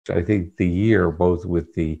I think the year, both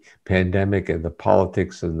with the pandemic and the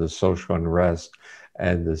politics and the social unrest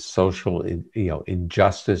and the social,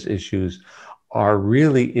 injustice issues are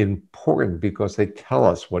really important because they tell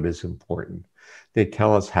us what is important. They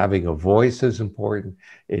tell us having a voice is important.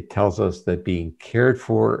 It tells us that being cared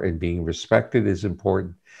for and being respected is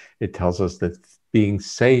important. It tells us that being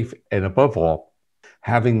safe and above all,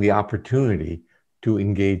 having the opportunity to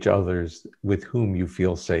engage others with whom you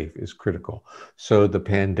feel safe is critical. So the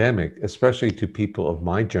pandemic, especially to people of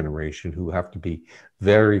my generation who have to be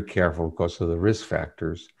very careful because of the risk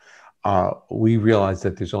factors, we realize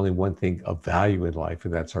that there's only one thing of value in life,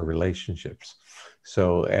 and that's our relationships.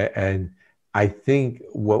 So, and I think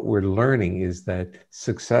what we're learning is that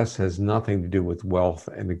success has nothing to do with wealth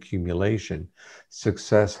and accumulation.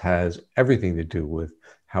 Success has everything to do with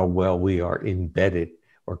how well we are embedded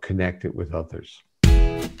or connected with others.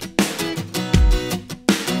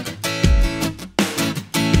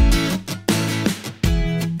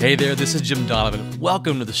 Hey there, this is Jim Donovan.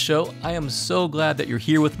 Welcome to the show. I am so glad that you're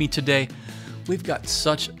here with me today. We've got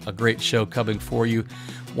such a great show coming for you.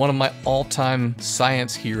 One of my all-time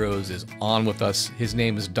science heroes is on with us. His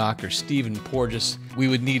name is Dr. Stephen Porges. We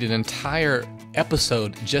would need an entire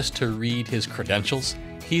episode just to read his credentials.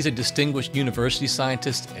 He's a distinguished university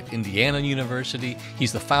scientist at Indiana University.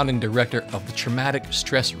 He's the founding director of the Traumatic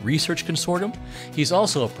Stress Research Consortium. He's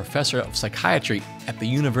also a professor of psychiatry at the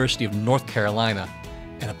University of North Carolina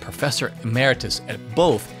and a professor emeritus at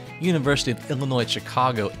both University of Illinois at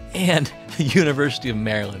Chicago and the University of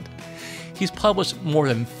Maryland. He's published more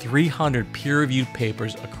than 300 peer-reviewed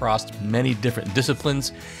papers across many different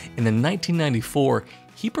disciplines. And in 1994,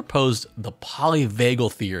 he proposed the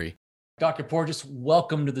Polyvagal Theory. Dr. Porges,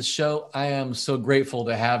 welcome to the show. I am so grateful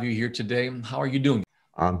to have you here today. How are you doing?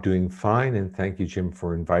 I'm doing fine, and thank you, Jim,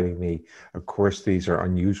 for inviting me. Of course, these are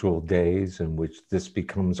unusual days in which this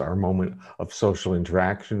becomes our moment of social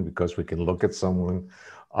interaction because we can look at someone.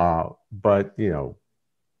 But,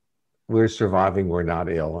 we're surviving, we're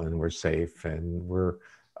not ill, and we're safe, and we're,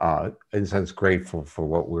 in a sense, grateful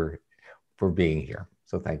for being here.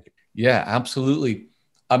 So thank you. Yeah, absolutely.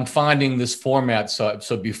 I'm finding this format.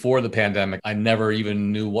 So before the pandemic, I never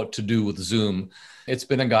even knew what to do with Zoom. It's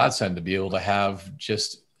been a godsend to be able to have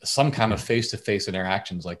just some kind of face-to-face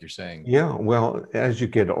interactions, like you're saying. Yeah, well, as you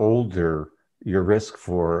get older, your risk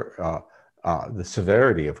for the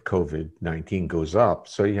severity of COVID-19 goes up.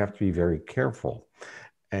 So you have to be very careful.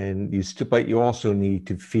 And but you also need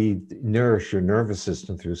to nourish your nervous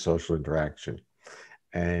system through social interaction.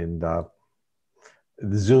 And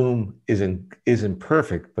the Zoom isn't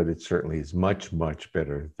perfect, but it certainly is much, much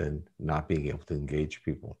better than not being able to engage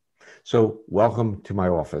people. So welcome to my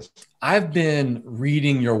office. I've been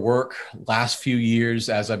reading your work last few years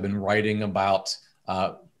as I've been writing about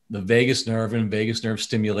the vagus nerve and vagus nerve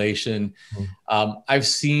stimulation. I've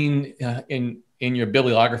seen in your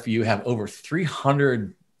bibliography, you have over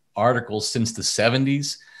 300 articles since the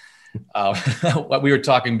 70s. We were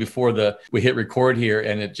talking before we hit record here,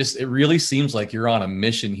 and it really seems like you're on a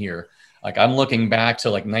mission here. Like I'm looking back to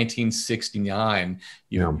like 1969,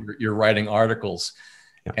 you're writing articles.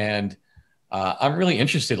 Yeah. And I'm really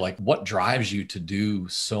interested, like what drives you to do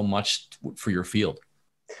so much for your field?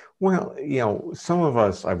 Well, some of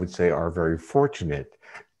us, I would say, are very fortunate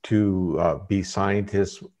to be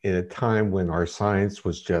scientists in a time when our science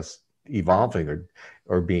was just evolving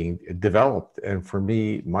or being developed. And for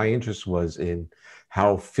me, my interest was in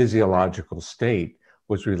how physiological state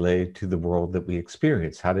was related to the world that we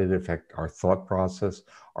experience. How did it affect our thought process,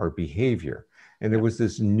 our behavior? And there was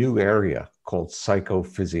this new area called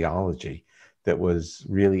psychophysiology that was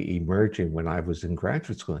really emerging when I was in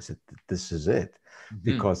graduate school. I said, this is it.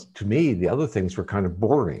 Because to me, the other things were kind of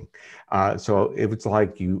boring. So it was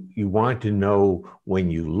like you want to know when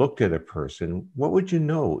you looked at a person, what would you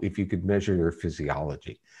know if you could measure their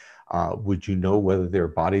physiology? Would you know whether their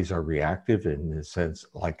bodies are reactive in a sense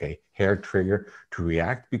like a hair trigger to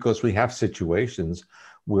react? Because we have situations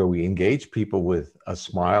where we engage people with a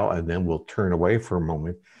smile and then we'll turn away for a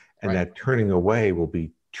moment. And that turning away will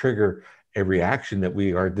trigger a reaction that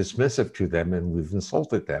we are dismissive to them and we've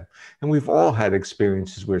insulted them. And we've all had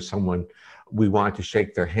experiences where we want to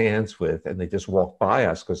shake their hands with and they just walk by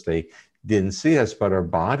us because they didn't see us, but our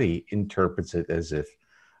body interprets it as if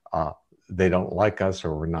they don't like us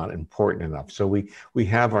or we're not important enough. So we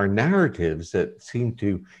have our narratives that seem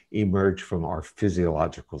to emerge from our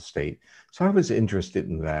physiological state. So I was interested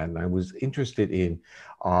in that, and I was interested in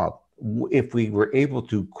if we were able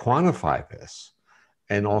to quantify this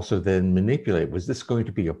and also then manipulate, was this going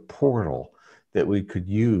to be a portal that we could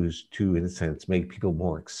use to, in a sense, make people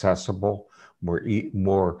more accessible,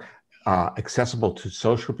 more accessible to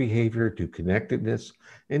social behavior, to connectedness,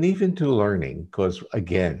 and even to learning. Because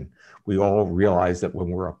again, we all realize that when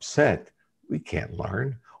we're upset, we can't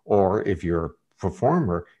learn. Or if you're a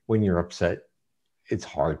performer, when you're upset, it's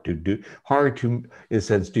hard to, in a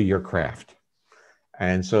sense, do your craft.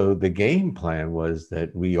 And so the game plan was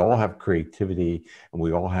that we all have creativity and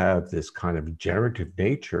we all have this kind of generative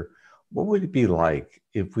nature. What would it be like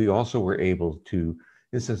if we also were able to,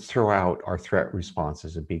 in a sense, throw out our threat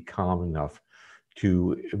responses and be calm enough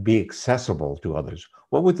to be accessible to others?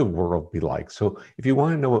 What would the world be like? So if you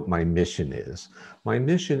want to know what my mission is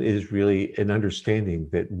really an understanding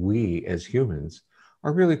that we as humans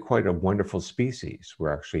are really quite a wonderful species.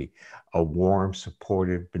 We're actually a warm,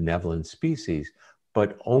 supportive, benevolent species,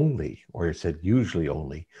 but only, or I said usually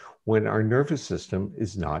only, when our nervous system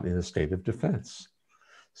is not in a state of defense.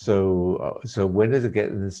 So when does it get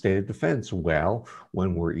in the state of defense? Well,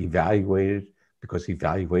 when we're evaluated, because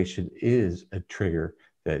evaluation is a trigger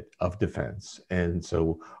of defense. And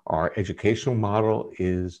so our educational model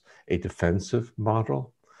is a defensive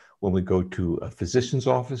model. When we go to a physician's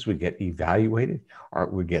office, we get evaluated, or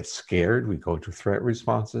we get scared, we go to threat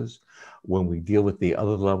responses. When we deal with the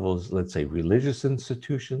other levels, let's say religious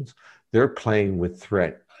institutions, they're playing with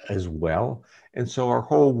threat as well. And so our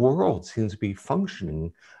whole world seems to be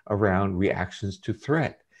functioning around reactions to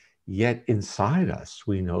threat. Yet inside us,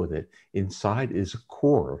 we know that inside is a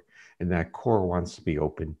core, and that core wants to be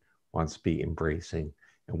open, wants to be embracing,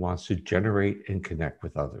 and wants to generate and connect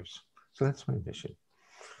with others. So that's my mission.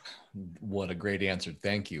 What a great answer.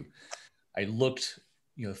 Thank you. I looked,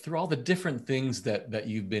 through all the different things that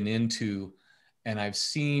you've been into, and I've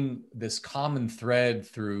seen this common thread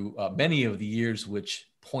through many of the years, which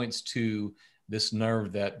points to this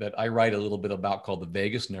nerve that I write a little bit about called the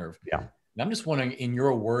vagus nerve. Yeah. And I'm just wondering, in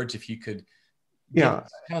your words, if you could give us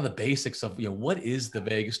kind of the basics of, what is the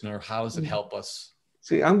vagus nerve? How does it help us?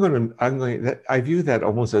 See, I view that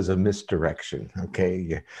almost as a misdirection.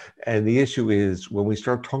 Okay. And the issue is when we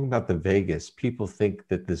start talking about the vagus, people think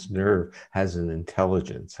that this nerve has an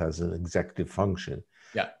intelligence, has an executive function.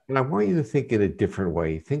 Yeah. And I want you to think in a different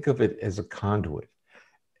way. Think of it as a conduit,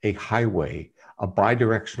 a highway, a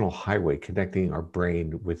bidirectional highway connecting our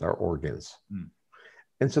brain with our organs.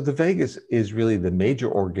 And so the vagus is really the major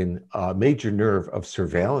nerve of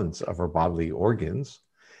surveillance of our bodily organs.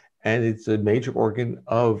 And it's a major organ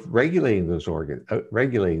of regulating those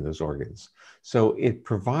organs. So it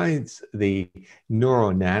provides the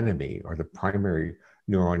neuroanatomy, or the primary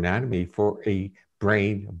neuroanatomy, for a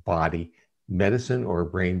brain-body medicine, or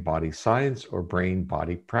brain-body science, or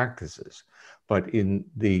brain-body practices. But in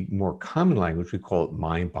the more common language, we call it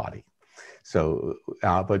mind-body. So,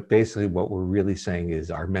 but basically what we're really saying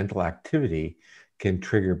is our mental activity can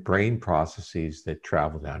trigger brain processes that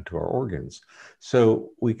travel down to our organs.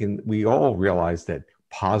 So we all realize that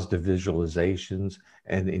positive visualizations,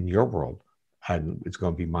 and in your world, and it's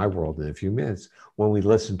going to be my world in a few minutes, when we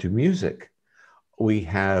listen to music, we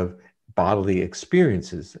have bodily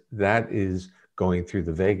experiences that is going through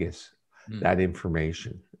the vagus, that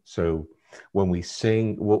information. So when we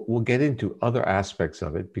sing, we'll get into other aspects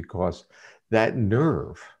of it, because that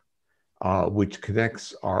nerve, which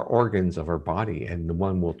connects our organs of our body, and the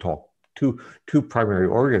one we'll talk two primary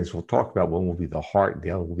organs we'll talk about. One will be the heart,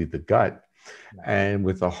 the other will be the gut. And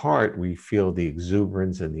with the heart, we feel the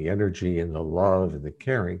exuberance and the energy and the love and the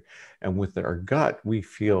caring. And with our gut, we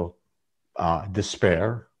feel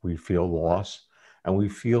despair, we feel loss, and we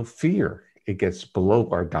feel fear. It gets below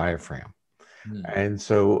our diaphragm. And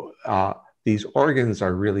so these organs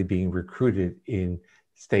are really being recruited in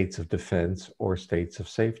states of defense or states of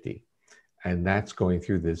safety. And that's going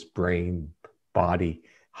through this brain-body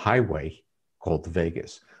highway called the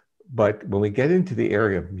vagus. But when we get into the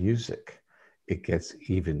area of music, it gets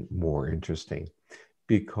even more interesting,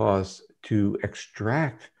 because to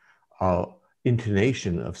extract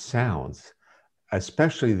intonation of sounds,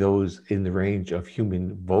 especially those in the range of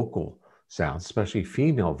human vocal sounds, especially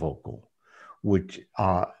female vocal, which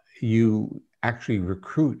you actually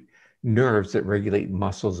recruit nerves that regulate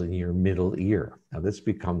muscles in your middle ear. Now, this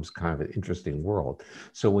becomes kind of an interesting world.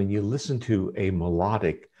 So when you listen to a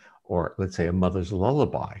melodic, or let's say a mother's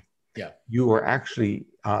lullaby, you are actually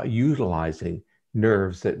utilizing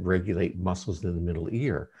nerves that regulate muscles in the middle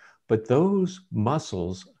ear. But those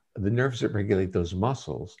muscles, the nerves that regulate those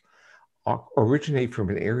muscles, originate from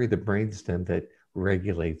an area of the brainstem that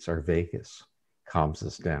regulates our vagus, calms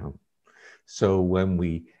us down. So when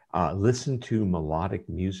we listen to melodic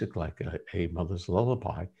music like a mother's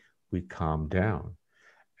lullaby, we calm down.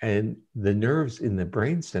 And the nerves in the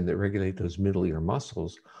brainstem that regulate those middle ear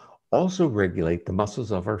muscles also regulate the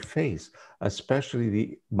muscles of our face, especially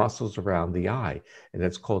the muscles around the eye. And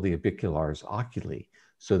that's called the orbicularis oculi.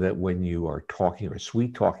 So that when you are talking or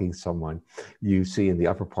sweet talking someone, you see in the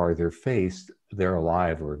upper part of their face, they're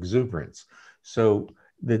alive or exuberance. So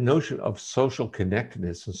the notion of social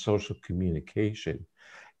connectedness and social communication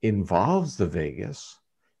involves the vagus,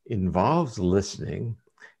 involves listening,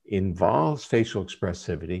 involves facial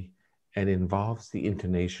expressivity, and involves the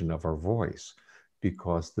intonation of our voice,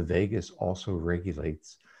 because the vagus also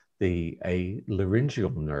regulates a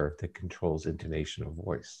laryngeal nerve that controls intonation of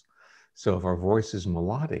voice. So if our voice is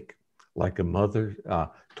melodic, like a mother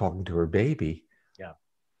talking to her baby, Yeah.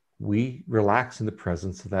 we relax in the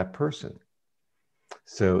presence of that person.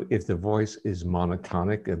 So if the voice is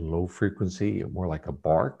monotonic and low frequency, more like a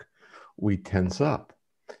bark, we tense up.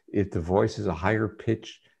 If the voice is a higher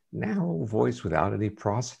pitched, narrow voice without any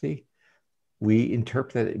prosody, we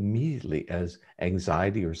interpret that immediately as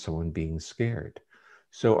anxiety or someone being scared.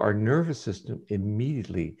 So our nervous system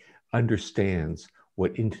immediately understands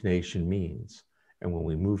what intonation means. And when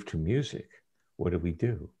we move to music, what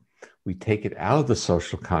do? We take it out of the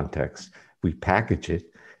social context, we package it,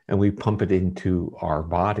 and we pump it into our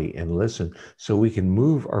body and listen, so we can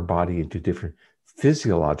move our body into different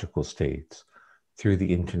physiological states through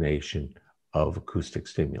the intonation of acoustic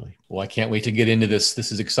stimuli. Well, I can't wait to get into this.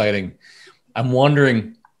 This is exciting. I'm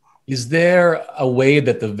wondering, is there a way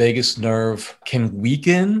that the vagus nerve can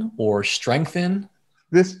weaken or strengthen?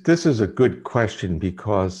 This is a good question,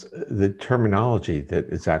 because the terminology that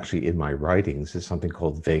is actually in my writings is something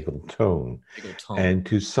called vagal tone. Vagal tone. And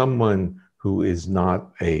to someone who is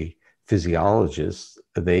not a physiologist,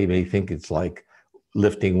 they may think it's like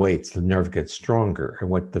lifting weights, the nerve gets stronger. And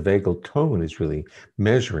what the vagal tone is really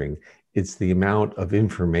measuring, it's the amount of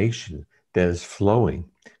information that is flowing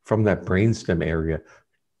from that brainstem area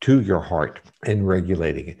to your heart and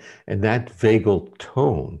regulating it. And that vagal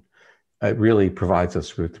tone really provides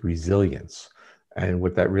us with resilience. And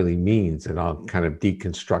what that really means, and I'll kind of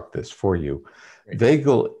deconstruct this for you. Great.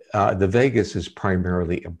 The vagus is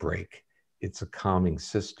primarily a brake. It's a calming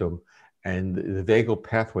system. And the vagal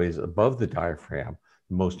pathways above the diaphragm,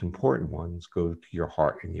 the most important ones, go to your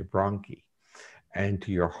heart and your bronchi. And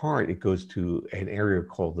to your heart, it goes to an area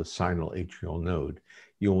called the sinoatrial node.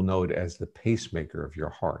 You'll know it as the pacemaker of your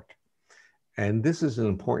heart. And this is an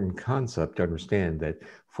important concept to understand, that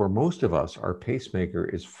for most of us, our pacemaker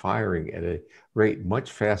is firing at a rate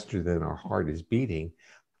much faster than our heart is beating,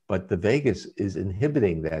 but the vagus is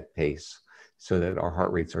inhibiting that pace so that our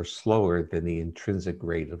heart rates are slower than the intrinsic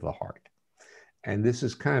rate of the heart. And this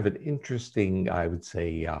is kind of an interesting, I would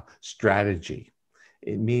say, strategy.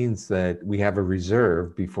 It means that we have a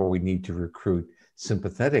reserve before we need to recruit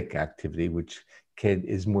sympathetic activity, which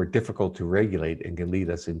is more difficult to regulate and can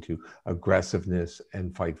lead us into aggressiveness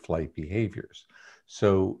and fight-flight behaviors.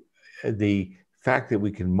 So the fact that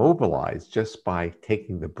we can mobilize just by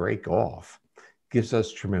taking the brake off gives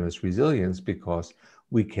us tremendous resilience, because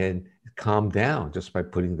we can calm down just by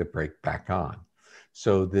putting the brake back on.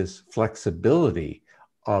 So this flexibility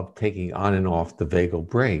of taking on and off the vagal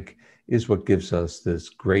brake is what gives us this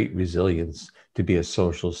great resilience to be a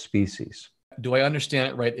social species. Do I understand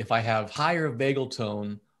it right? If I have higher vagal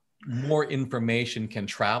tone, more information can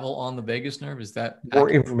travel on the vagus nerve? Is that more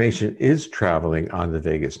accurate? information is traveling on the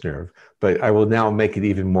vagus nerve, but I will now make it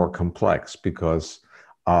even more complex, because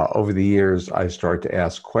over the years, I started to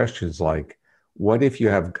ask questions like, what if you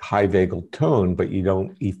have high vagal tone, but you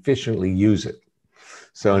don't efficiently use it?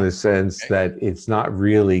 So in a sense that it's not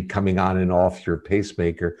really coming on and off your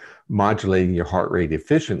pacemaker, modulating your heart rate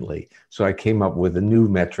efficiently. So I came up with a new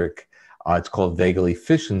metric. It's called vagal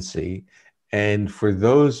efficiency. And for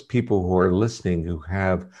those people who are listening who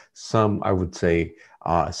have some, I would say,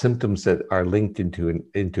 symptoms that are linked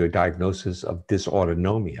into a diagnosis of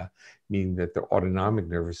dysautonomia, meaning that their autonomic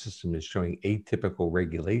nervous system is showing atypical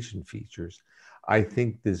regulation features, I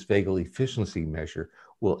think this vagal efficiency measure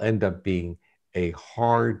will end up being a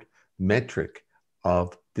hard metric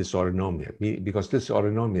of dysautonomia, because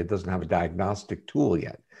dysautonomia doesn't have a diagnostic tool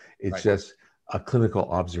yet. It's just a clinical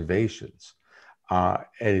observations. And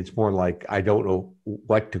it's more like, I don't know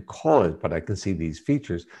what to call it, but I can see these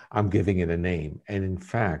features. I'm giving it a name. And in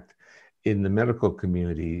fact, in the medical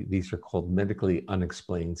community, these are called medically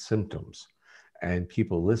unexplained symptoms. And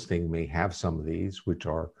people listening may have some of these, which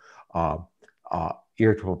are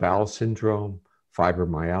irritable bowel syndrome,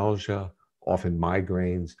 fibromyalgia, often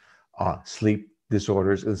migraines, sleep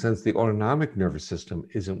disorders, in the sense the autonomic nervous system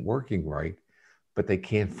isn't working right, but they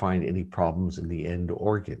can't find any problems in the end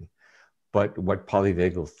organ. But what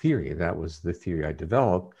polyvagal theory, and that was the theory I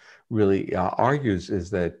developed, really argues is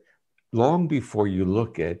that long before you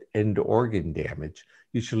look at end organ damage,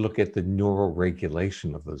 you should look at the neural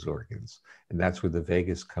regulation of those organs. And that's where the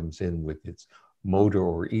vagus comes in with its motor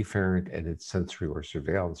or efferent and its sensory or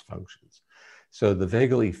surveillance functions. So the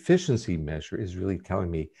vagal efficiency measure is really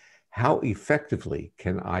telling me how effectively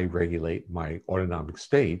can I regulate my autonomic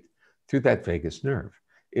state through that vagus nerve.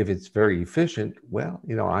 If it's very efficient, well,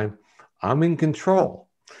 I'm in control.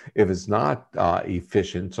 If it's not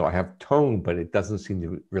efficient, so I have tone, but it doesn't seem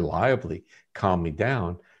to reliably calm me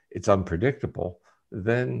down, it's unpredictable,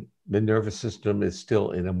 then the nervous system is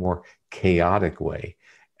still in a more chaotic way.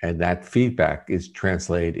 And that feedback is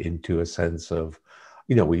translated into a sense of,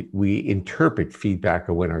 we interpret feedback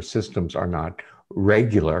of when our systems are not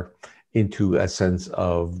regular into a sense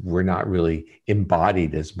of we're not really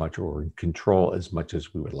embodied as much or in control as much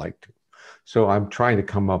as we would like to. So I'm trying to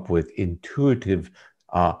come up with intuitive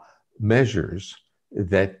measures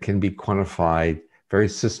that can be quantified very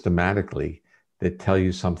systematically that tell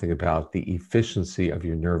you something about the efficiency of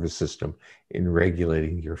your nervous system in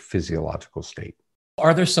regulating your physiological state.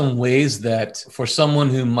 Are there some ways that for someone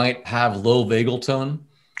who might have low vagal tone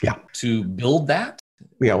to build that?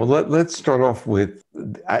 Yeah, well, let's start off with,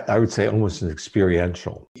 I would say, almost an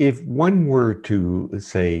experiential. If one were to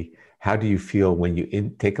say, how do you feel when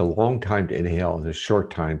you take a long time to inhale and a short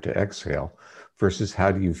time to exhale, versus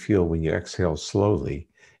how do you feel when you exhale slowly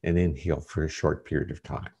and inhale for a short period of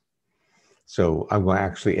time? So I'm going to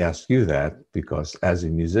actually ask you that because as a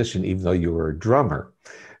musician, even though you were a drummer,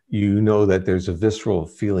 you know that there's a visceral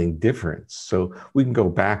feeling difference. So we can go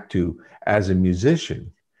back to, as a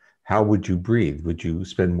musician, how would you breathe? Would you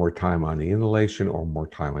spend more time on the inhalation or more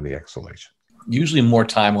time on the exhalation? Usually more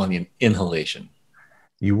time on the inhalation.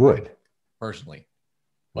 You would? Personally.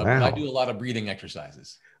 But Wow. I do a lot of breathing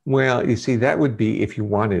exercises. Well, you see, that would be if you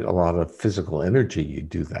wanted a lot of physical energy, you'd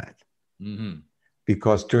do that. Mm-hmm.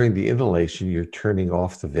 Because during the inhalation, you're turning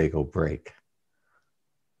off the vagal brake.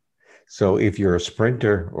 So if you're a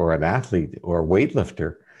sprinter or an athlete or a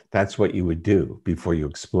weightlifter, that's what you would do before you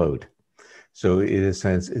explode. So in a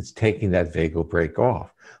sense, it's taking that vagal brake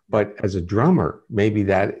off. But as a drummer, maybe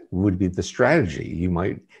that would be the strategy. You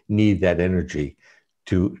might need that energy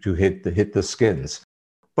to hit the skins.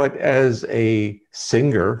 But as a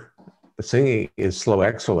singer, singing is slow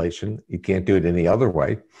exhalation. You can't do it any other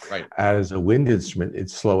way. Right. As a wind instrument,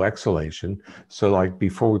 it's slow exhalation. So like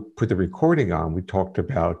before we put the recording on, we talked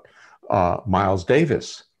about Miles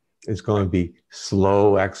Davis is going to be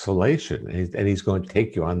slow exhalation. And he's going to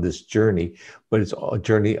take you on this journey, but it's a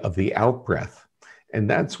journey of the out breath. And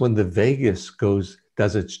that's when the vagus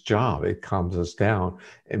does its job. It calms us down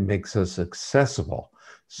and makes us accessible.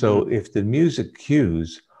 So if the music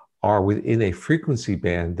cues are within a frequency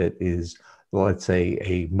band that is, let's say,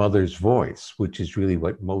 a mother's voice, which is really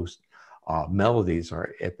what most melodies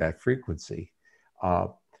are at that frequency,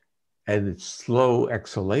 and it's slow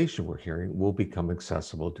exhalation we're hearing will become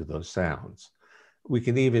accessible to those sounds. We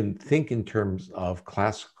can even think in terms of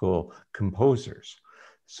classical composers.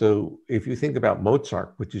 So if you think about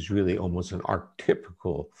Mozart, which is really almost an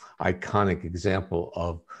archetypical, iconic example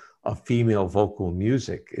of a female vocal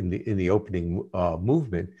music in the opening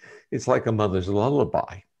movement, it's like a mother's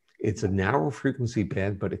lullaby. It's a narrow frequency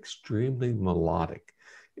band, but extremely melodic.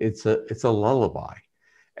 It's a lullaby.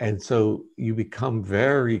 And so you become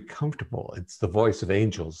very comfortable. It's the voice of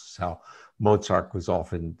angels, is how Mozart was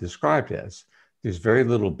often described as. There's very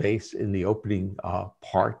little bass in the opening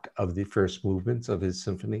part of the first movements of his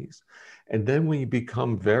symphonies. And then when you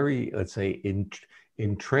become very, let's say,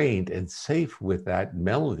 entrained and safe with that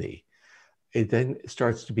melody, it then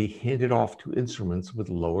starts to be handed off to instruments with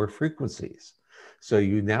lower frequencies. So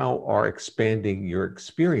you now are expanding your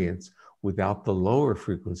experience without the lower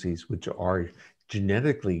frequencies, which are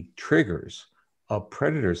genetically triggers of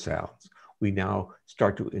predator sounds. We now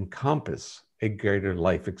start to encompass a greater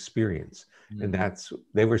life experience. And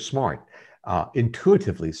they were smart,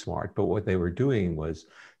 intuitively smart, but what they were doing was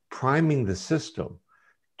priming the system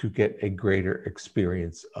to get a greater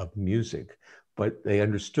experience of music. But they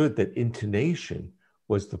understood that intonation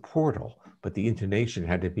was the portal, but the intonation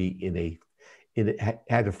had to be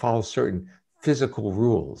had to follow certain physical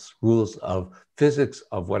rules of physics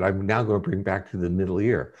of what I'm now going to bring back to the middle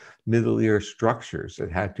ear structures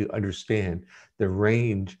that had to understand the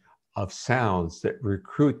range of sounds that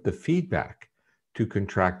recruit the feedback to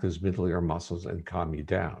contract those middle ear muscles and calm you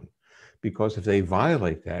down. Because if they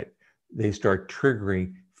violate that, they start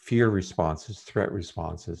triggering fear responses, threat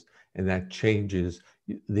responses, and that changes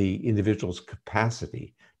the individual's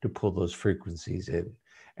capacity to pull those frequencies in.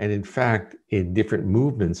 And in fact, in different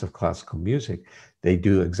movements of classical music, they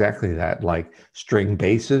do exactly that, like string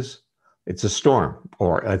basses, It's a storm,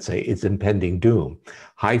 or let's say it's impending doom.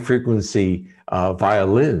 High frequency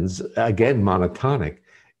violins, again, monotonic,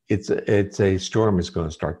 it's a storm is going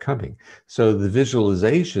to start coming. So the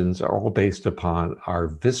visualizations are all based upon our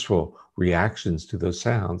visceral reactions to those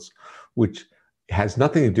sounds, which has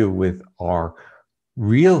nothing to do with our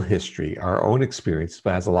real history, our own experience,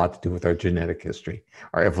 but has a lot to do with our genetic history,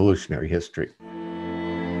 our evolutionary history.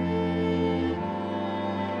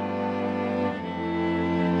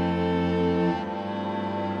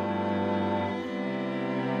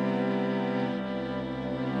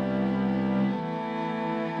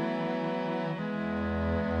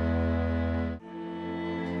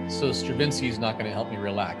 So Stravinsky is not going to help me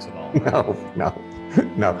relax at all.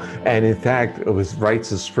 No. And in fact, it was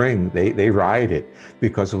Rites of Spring. They rioted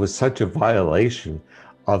because it was such a violation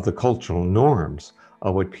of the cultural norms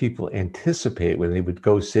of what people anticipate when they would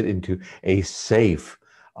go sit into a safe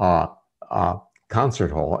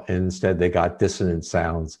concert hall, and instead they got dissonant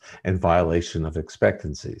sounds and violation of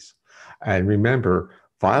expectancies. And remember,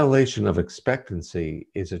 violation of expectancy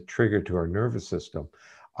is a trigger to our nervous system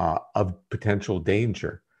of potential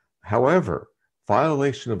danger. However,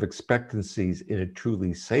 violation of expectancies in a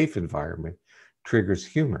truly safe environment triggers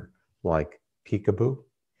humor, like peekaboo,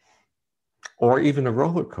 or even a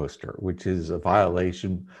roller coaster, which is a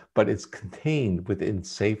violation, but it's contained within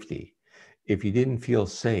safety. If you didn't feel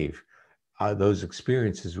safe, those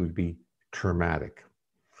experiences would be traumatic.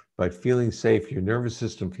 But feeling safe, your nervous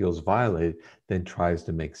system feels violated, then tries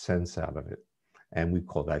to make sense out of it. And we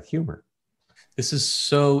call that humor. This is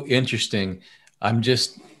so interesting. I'm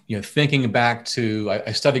just, thinking back to,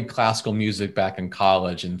 I studied classical music back in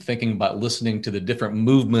college, and thinking about listening to the different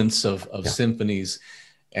movements of symphonies,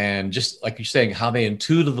 and just like you're saying, how they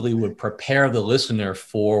intuitively would prepare the listener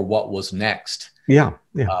for what was next. Yeah.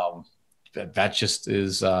 That just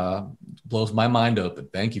is, blows my mind open.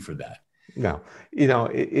 Thank you for that. No,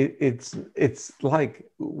 it's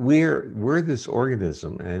like we're this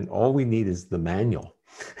organism, and all we need is the manual.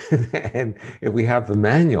 And if we have the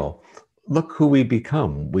manual, look who we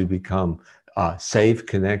become. We become safe,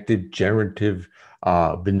 connected, generative,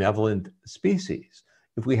 benevolent species.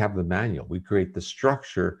 If we have the manual, we create the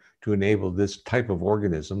structure to enable this type of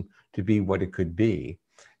organism to be what it could be.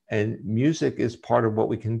 And music is part of what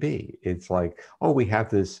we can be. It's like, oh, we have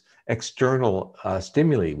this external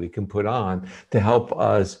stimuli we can put on to help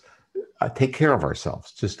us take care of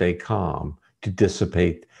ourselves, to stay calm, to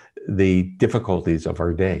dissipate the difficulties of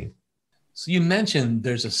our day. So you mentioned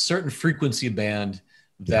there's a certain frequency band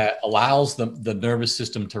that allows the nervous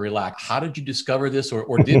system to relax. How did you discover this,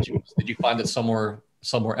 or did you? Did you find it somewhere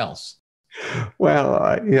else?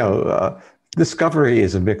 Well, discovery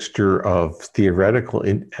is a mixture of theoretical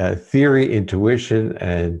theory, intuition,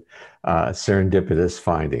 and serendipitous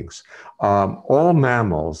findings. All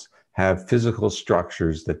mammals have physical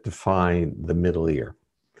structures that define the middle ear.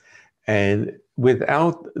 And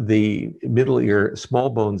without the middle ear, small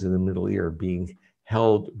bones in the middle ear being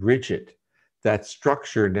held rigid, that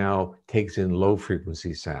structure now takes in low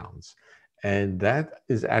frequency sounds. And that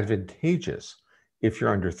is advantageous if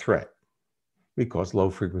you're under threat, because low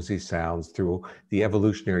frequency sounds through the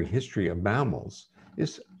evolutionary history of mammals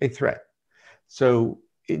is a threat. So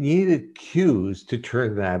it needed cues to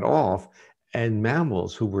turn that off, and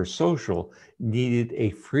mammals who were social needed a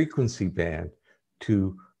frequency band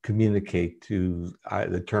to communicate to,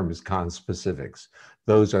 the term is conspecifics.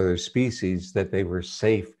 Those are the species that they were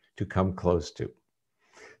safe to come close to.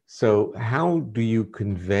 So how do you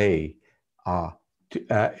convey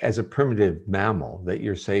as a primitive mammal that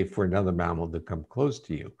you're safe for another mammal to come close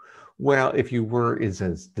to you? Well, if you were, in a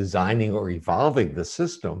sense, designing or evolving the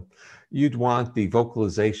system, you'd want the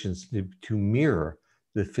vocalizations to mirror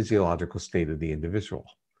the physiological state of the individual.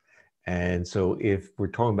 And so if we're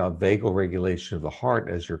talking about vagal regulation of the heart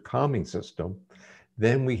as your calming system,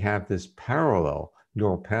 then we have this parallel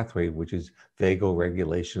neural pathway, which is vagal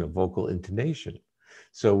regulation of vocal intonation.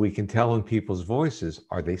 So we can tell in people's voices,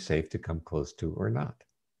 are they safe to come close to or not?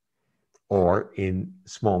 Or in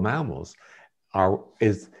small mammals,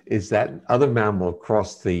 is that other mammal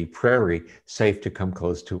across the prairie safe to come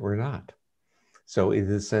close to or not? So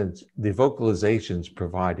in a sense, the vocalizations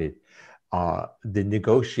provided the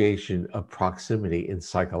negotiation of proximity in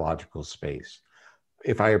psychological space.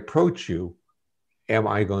 If I approach you, am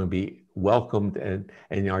I going to be welcomed, and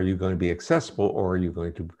are you going to be accessible, or are you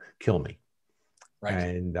going to kill me? Right.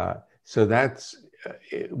 And so that's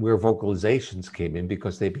where vocalizations came in,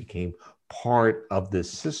 because they became part of this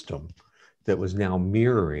system that was now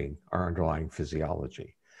mirroring our underlying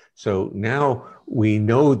physiology. So now we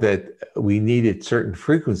know that we needed certain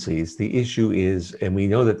frequencies. The issue is, and we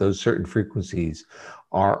know that those certain frequencies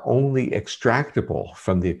are only extractable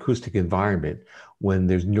from the acoustic environment when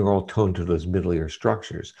there's neural tone to those middle ear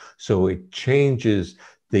structures. So it changes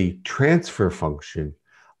the transfer function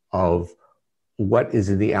of what is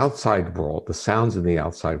in the outside world, the sounds in the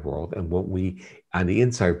outside world, and what we on the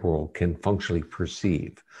inside world can functionally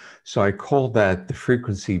perceive. So I call that the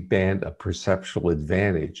frequency band of perceptual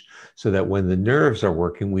advantage, so that when the nerves are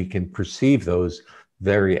working, we can perceive those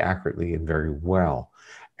very accurately and very well.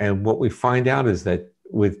 And what we find out is that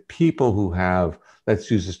with people who have, let's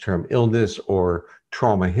use this term, illness or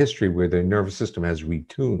trauma history, where their nervous system has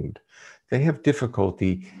retuned, they have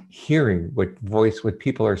difficulty hearing what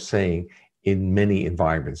people are saying in many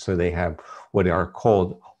environments. So they have what are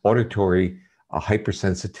called auditory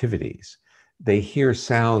hypersensitivities. They hear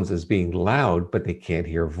sounds as being loud, but they can't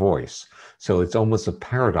hear voice. So it's almost a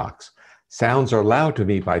paradox. Sounds are loud to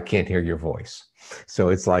me, but I can't hear your voice. So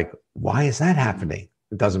it's like, why is that happening?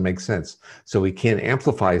 It doesn't make sense. So we can't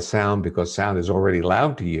amplify sound because sound is already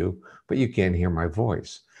loud to you, but you can't hear my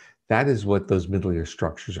voice. That is what those middle ear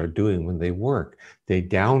structures are doing when they work. They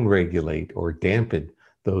downregulate or dampen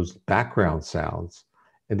those background sounds,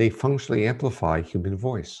 and they functionally amplify human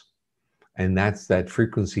voice. And that's that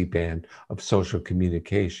frequency band of social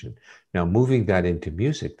communication. Now, moving that into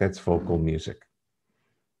music, that's vocal music.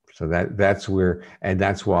 So that's where, and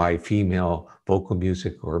that's why female vocal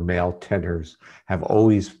music or male tenors have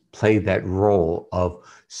always played that role of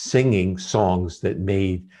singing songs that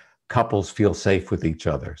made couples feel safe with each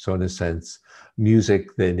other. So in a sense,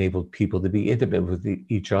 music that enabled people to be intimate with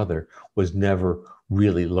each other was never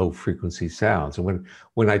really low frequency sounds. And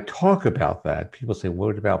when I talk about that, people say,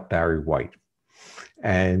 what about Barry White?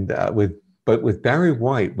 And but with Barry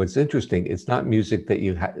White, what's interesting, it's not music that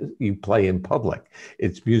you play in public.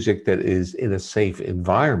 It's music that is in a safe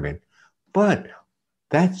environment. But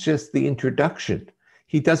that's just the introduction.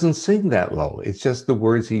 He doesn't sing that low. It's just the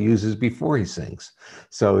words he uses before he sings.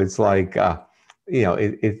 So it's like, but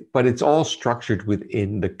it's all structured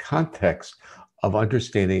within the context of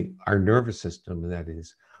understanding our nervous system. And that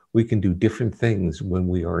is, we can do different things when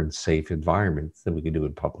we are in safe environments than we can do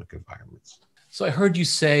in public environments. So I heard you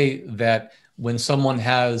say that when someone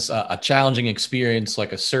has a challenging experience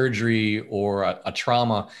like a surgery or a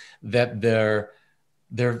trauma, that their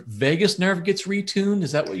vagus nerve gets retuned.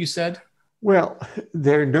 Is that what you said? Well,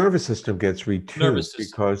 their nervous system gets retuned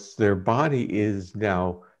because their body is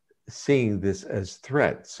now seeing this as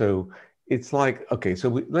threat. So it's like, okay, so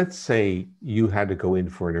let's say you had to go in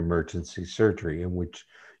for an emergency surgery in which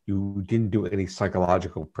you didn't do any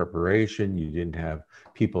psychological preparation. You didn't have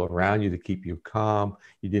people around you to keep you calm.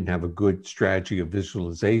 You didn't have a good strategy of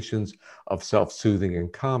visualizations, of self-soothing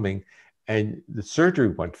and calming. And the surgery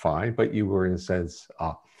went fine, but you were in a sense,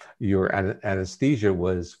 your anesthesia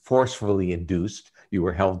was forcefully induced. You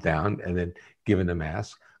were held down and then given a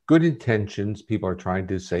mask. Good intentions, people are trying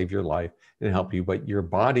to save your life and help you, but your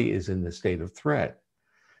body is in the state of threat.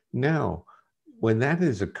 Now, when that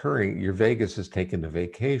is occurring, your vagus is taking a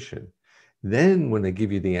vacation. Then when they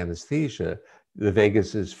give you the anesthesia, the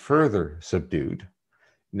vagus is further subdued.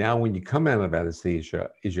 Now, when you come out of anesthesia,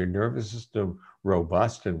 is your nervous system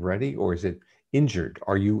robust and ready, or is it injured?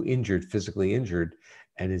 Are you injured, physically injured?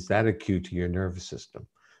 And is that acute to your nervous system?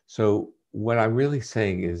 So what I'm really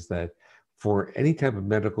saying is that for any type of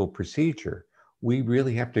medical procedure, we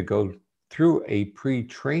really have to go through a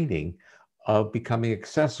pre-training of becoming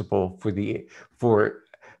accessible for the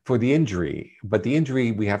injury. But the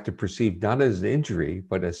injury we have to perceive not as an injury,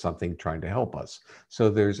 but as something trying to help us. So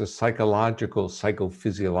there's a psychological,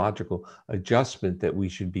 psychophysiological adjustment that we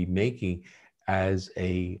should be making as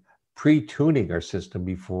a pre-tuning our system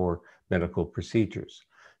before medical procedures.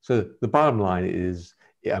 So the bottom line is,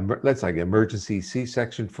 let's like emergency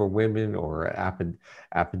C-section for women or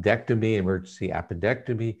appendectomy, emergency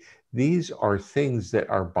appendectomy. These are things that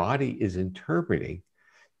our body is interpreting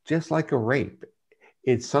just like a rape.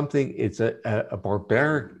 It's something, it's a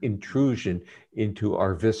barbaric intrusion into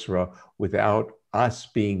our viscera without us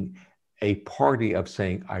being a party of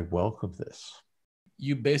saying, I welcome this.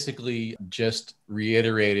 You basically just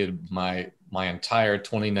reiterated my entire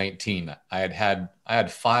 2019. I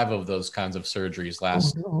had 5 of those kinds of surgeries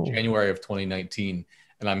last January of 2019.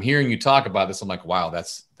 And I'm hearing you talk about this. I'm like, wow,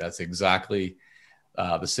 that's exactly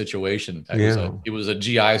the situation. It was a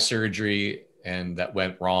GI surgery, and that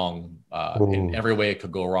went wrong in every way it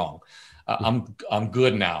could go wrong. I'm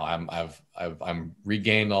good now. I'm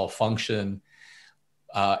regained all function.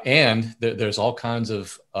 And there's all kinds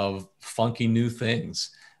of funky new things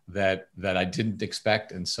that I didn't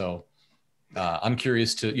expect. And so I'm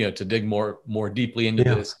curious to dig more deeply into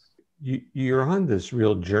this. you're on this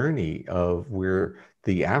real journey of where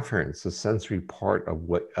the afferents, the sensory part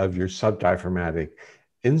of your subdiaphragmatic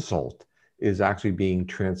insult, is actually being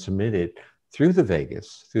transmitted through the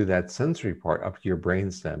vagus, through that sensory part up to your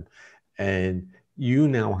brainstem. And you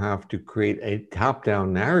now have to create a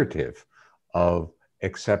top-down narrative of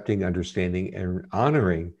accepting, understanding, and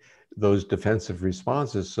honoring those defensive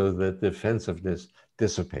responses so that defensiveness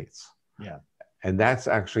dissipates. Yeah. And that's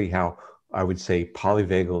actually how I would say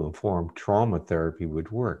polyvagal informed trauma therapy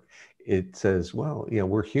would work. It says, well,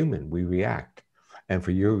 we're human, we react. And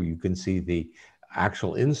for you, you can see the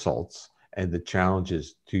actual insults and the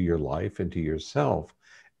challenges to your life and to yourself.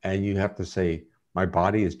 And you have to say, my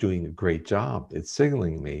body is doing a great job. It's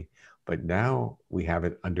signaling me, but now we have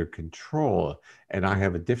it under control. And I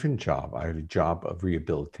have a different job. I have a job of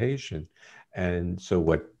rehabilitation. And so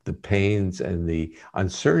what the pains and the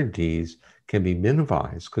uncertainties can be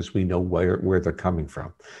minimized because we know where they're coming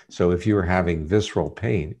from. So if you're having visceral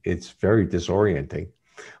pain, it's very disorienting.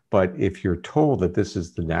 But if you're told that this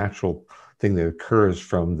is the natural thing that occurs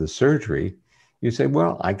from the surgery, you say,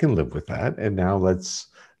 well, I can live with that. And now let's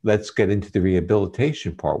get into the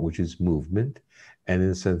rehabilitation part, which is movement and in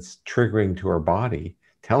a sense triggering to our body,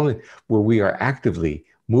 telling where we are actively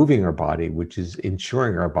moving our body, which is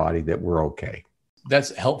ensuring our body that we're okay.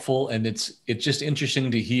 That's helpful. And it's just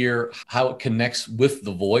interesting to hear how it connects with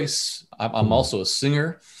the voice. I'm also a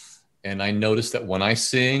singer. And I noticed that when I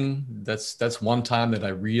sing, that's one time that I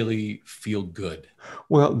really feel good.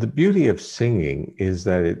 Well, the beauty of singing is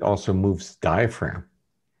that it also moves the diaphragm.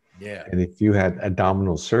 Yeah. And if you had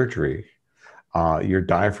abdominal surgery, your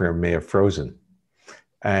diaphragm may have frozen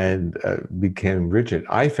and became rigid.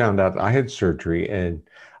 I found out I had surgery, and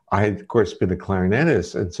I had, of course, been a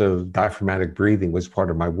clarinetist. And so diaphragmatic breathing was part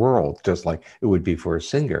of my world, just like it would be for a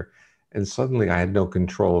singer. And suddenly I had no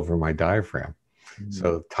control over my diaphragm.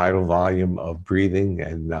 So tidal volume of breathing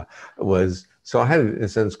and so I had to, in a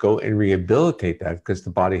sense, go and rehabilitate that because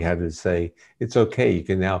the body had to say, it's okay, you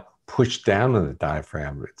can now push down on the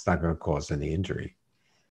diaphragm. It's not going to cause any injury.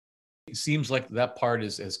 It seems like that part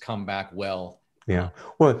has come back well. Yeah.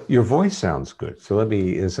 Well, your voice sounds good. So let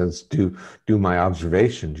me, in a sense, do my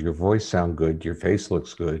observations. Your voice sounds good. Your face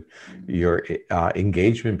looks good. Your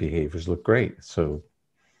engagement behaviors look great. So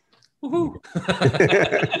woohoo.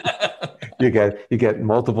 You get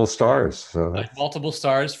multiple stars. So multiple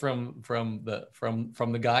stars from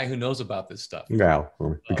the guy who knows about this stuff. Yeah,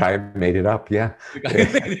 the guy who made it up. Yeah, the guy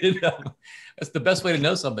who made it up. That's the best way to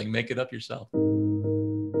know something. Make it up yourself.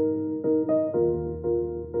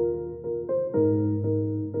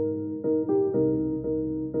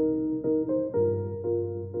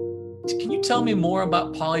 Can you tell me more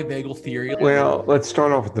about polyvagal theory? Well, let's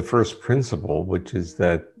start off with the first principle, which is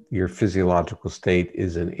that your physiological state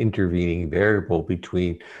is an intervening variable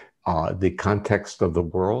between the context of the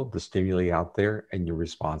world, the stimuli out there, and your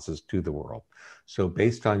responses to the world. So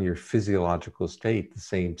based on your physiological state, the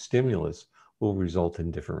same stimulus will result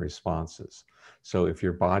in different responses. So if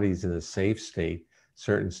your body's in a safe state,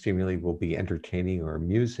 certain stimuli will be entertaining or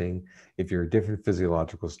amusing. If you're a different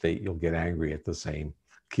physiological state, you'll get angry at the same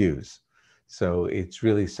cues. So it's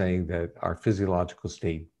really saying that our physiological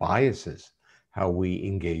state biases how we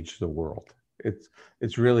engage the world.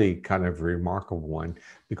 It's really kind of a remarkable one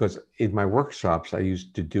because in my workshops, I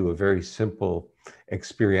used to do a very simple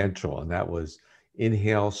experiential, and that was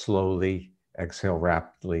inhale slowly, exhale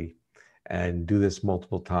rapidly, and do this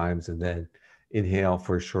multiple times, and then inhale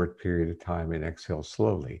for a short period of time and exhale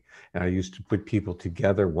slowly. And I used to put people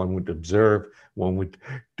together. One would observe, one would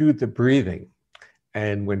do the breathing.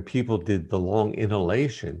 And when people did the long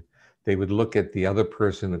inhalation, they would look at the other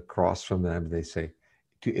person across from them. They say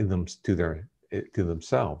to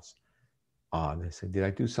themselves, they say, did I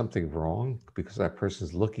do something wrong? Because that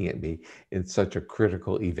person's looking at me in such a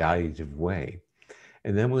critical, evaluative way.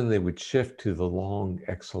 And then when they would shift to the long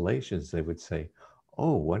exhalations, they would say,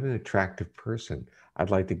 oh, what an attractive person. I'd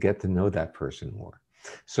like to get to know that person more.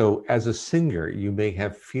 So as a singer, you may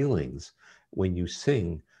have feelings when you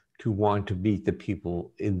sing to want to meet the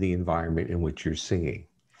people in the environment in which you're singing.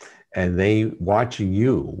 And they watching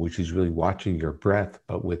you, which is really watching your breath,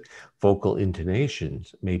 but with vocal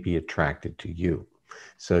intonations, may be attracted to you.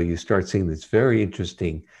 So you start seeing this very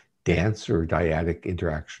interesting dance or dyadic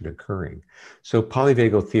interaction occurring. So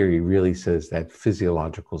polyvagal theory really says that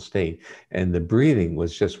physiological state, and the breathing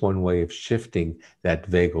was just one way of shifting that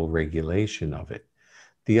vagal regulation of it.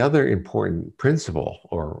 The other important principle,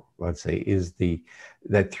 or let's say, is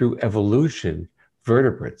that through evolution,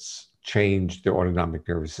 vertebrates changed, their autonomic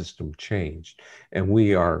nervous system changed, and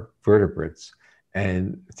we are vertebrates.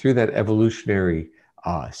 And through that evolutionary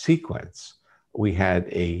sequence, we had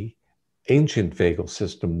a ancient vagal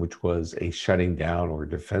system, which was a shutting down or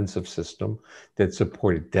defensive system that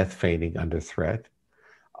supported death feigning under threat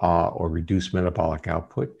or reduced metabolic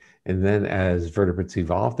output. And then as vertebrates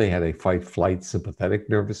evolved, they had a fight-flight sympathetic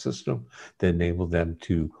nervous system that enabled them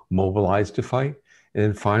to mobilize to fight. And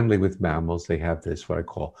then finally with mammals, they have this, what I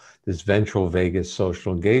call this ventral vagus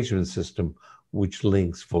social engagement system, which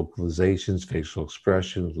links vocalizations, facial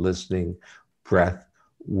expression, listening, breath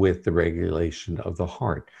with the regulation of the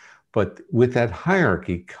heart. But with that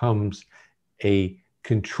hierarchy comes a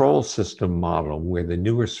control system model where the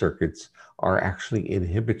newer circuits are actually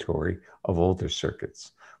inhibitory of older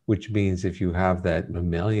circuits, which means if you have that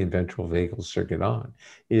mammalian ventral vagal circuit on,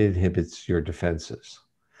 it inhibits your defenses.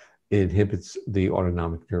 It inhibits the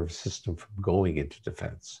autonomic nervous system from going into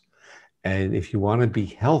defense. And if you want to be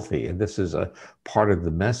healthy, and this is a part of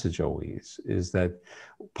the message always, is that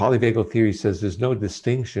polyvagal theory says there's no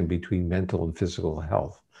distinction between mental and physical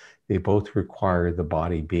health. They both require the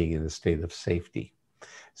body being in a state of safety.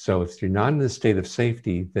 So if you're not in a state of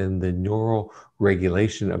safety, then the neural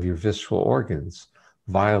regulation of your visceral organs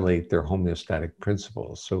violate their homeostatic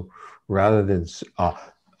principles. So rather than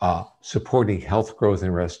supporting health, growth,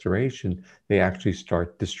 and restoration, they actually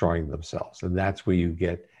start destroying themselves. And that's where you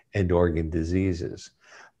get end organ diseases.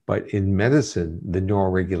 But in medicine, the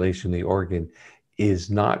neural regulation of the organ is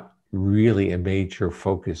not really a major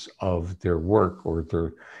focus of their work or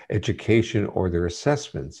their education or their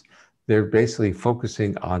assessments. They're basically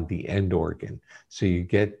focusing on the end organ. So you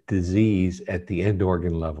get disease at the end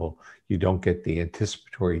organ level. You don't get the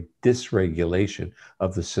anticipatory dysregulation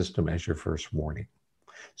of the system as your first warning.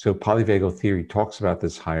 So polyvagal theory talks about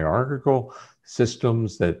this hierarchical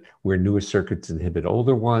systems that where newer circuits inhibit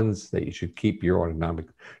older ones, that you should keep your autonomic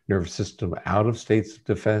nervous system out of states of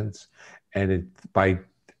defense. And by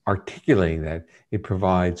articulating that, it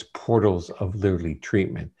provides portals of literally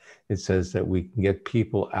treatment. It says that we can get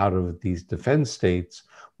people out of these defense states,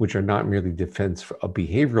 which are not merely defense for a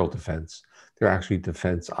behavioral defense, they're actually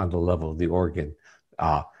defense on the level of the organ.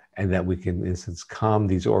 And that we can, in instance, calm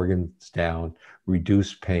these organs down,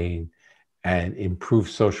 reduce pain, and improve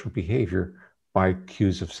social behavior by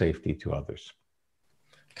cues of safety to others.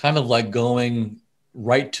 Kind of like going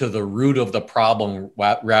right to the root of the problem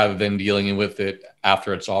rather than dealing with it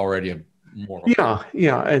after it's already a moral.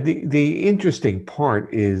 Yeah. The interesting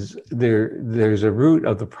part is there's a root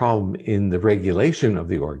of the problem in the regulation of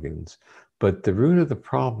the organs, but the root of the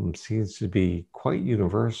problem seems to be quite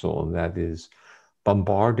universal, and that is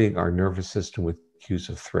bombarding our nervous system with cues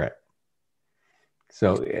of threat.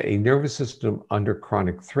 So a nervous system under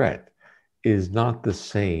chronic threat is not the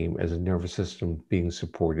same as a nervous system being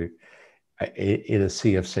supported in a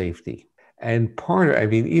sea of safety. And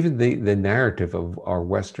even the narrative of our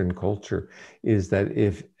Western culture is that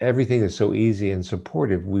if everything is so easy and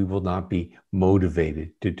supportive, we will not be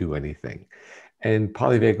motivated to do anything. And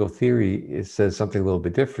polyvagal theory says something a little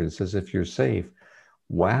bit different. It says if you're safe,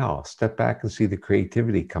 wow, step back and see the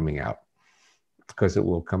creativity coming out, because it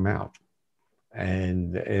will come out.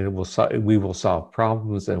 And we will solve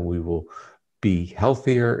problems, and we will be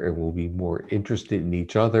healthier, and we'll be more interested in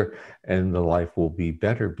each other, and the life will be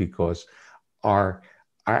better because our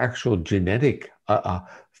actual genetic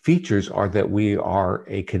features are that we are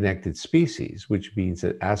a connected species, which means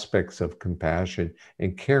that aspects of compassion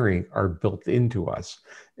and caring are built into us.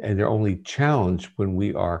 And they're only challenged when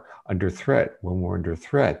we are under threat. When we're under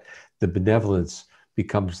threat, the benevolence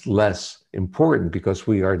becomes less important because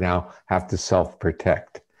we are now have to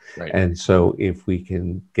self-protect. Right. And so if we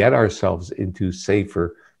can get ourselves into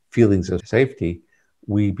safer feelings of safety,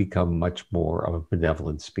 we become much more of a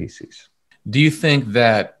benevolent species. Do you think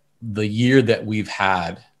that the year that we've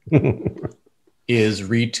had is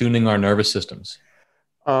retuning our nervous systems?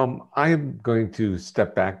 I'm going to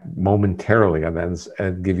step back momentarily on that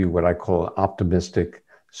and give you what I call an optimistic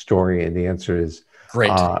story. And the answer is,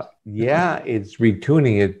 great. Yeah, it's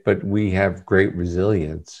retuning it, but we have great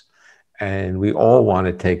resilience. And we all want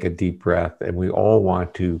to take a deep breath, and we all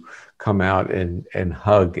want to come out and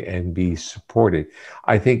hug and be supported.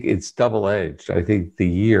 I think it's double-edged. I think the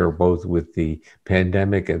year, both with the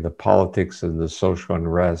pandemic and the politics and the social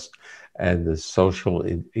unrest and the social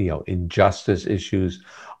injustice issues,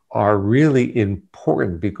 are really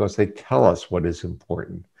important because they tell us what is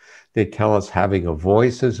important. They tell us having a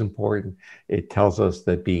voice is important. It tells us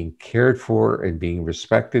that being cared for and being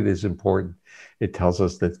respected is important. It tells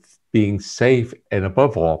us that being safe, and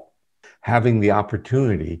above all, having the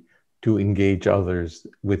opportunity to engage others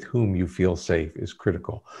with whom you feel safe is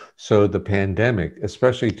critical. So the pandemic,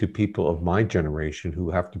 especially to people of my generation who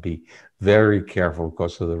have to be very careful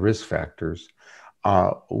because of the risk factors,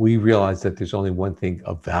 we realize that there's only one thing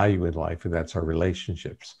of value in life, and that's our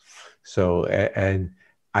relationships. So, and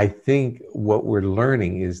I think what we're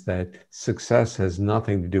learning is that success has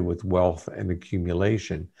nothing to do with wealth and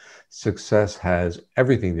accumulation. Success has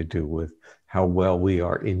everything to do with how well we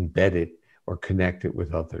are embedded or connected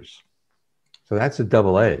with others. So that's a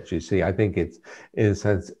double edge. You see, I think it's, in a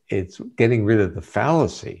sense, it's getting rid of the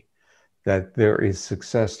fallacy that there is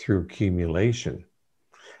success through accumulation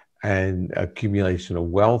and accumulation of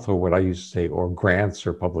wealth, or what I used to say, or grants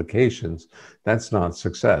or publications. That's not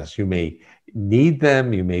success. You may need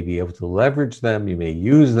them, you may be able to leverage them, you may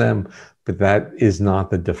use them, but that is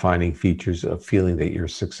not the defining features of feeling that you're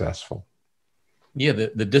successful. Yeah,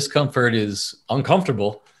 the discomfort is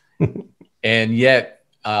uncomfortable. And yet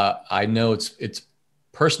I know it's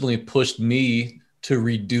personally pushed me to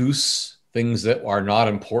reduce things that are not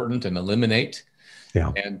important and eliminate,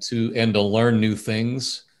 and to learn new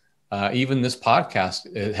things. Even this podcast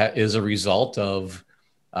is a result of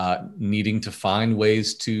needing to find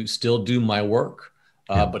ways to still do my work,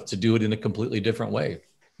 but to do it in a completely different way.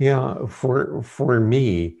 Yeah, for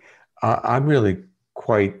me, I'm really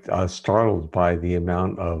quite startled by the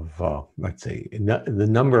amount of, let's say, the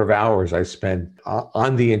number of hours I spend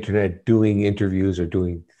on the internet doing interviews or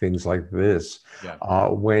doing things like this.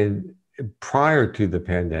 When prior to the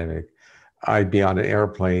pandemic, I'd be on an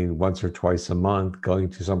airplane once or twice a month going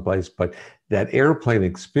to someplace, but that airplane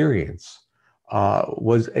experience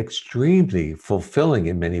was extremely fulfilling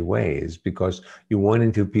in many ways, because you went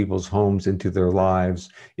into people's homes, into their lives,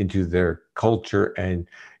 into their culture, and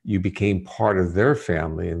you became part of their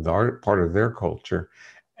family and part of their culture.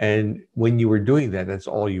 And when you were doing that, that's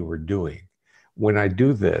all you were doing. When I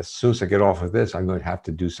do this, as soon as I get off of this, I'm going to have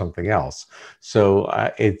to do something else. So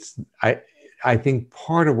I think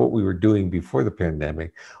part of what we were doing before the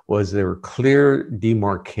pandemic was there were clear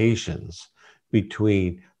demarcations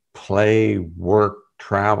between play, work,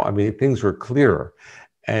 travel. I mean, things were clearer.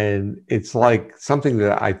 And it's like something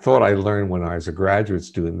that I thought I learned when I was a graduate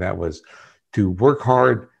student, that was to work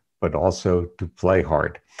hard, but also to play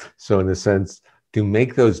hard. So in a sense, to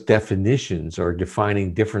make those definitions or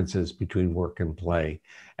defining differences between work and play,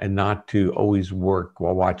 and not to always work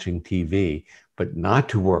while watching TV, but not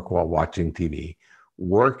to work while watching TV.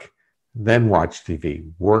 Work, then watch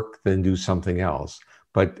TV. Work, then do something else.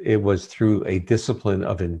 But it was through a discipline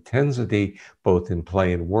of intensity, both in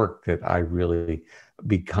play and work, that I really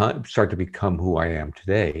start to become who I am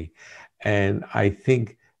today. And I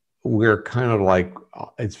think we're kind of like,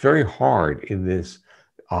 it's very hard in this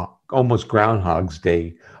almost Groundhog's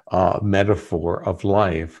Day metaphor of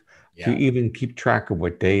life to even keep track of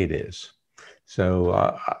what day it is.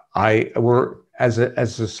 So we're as a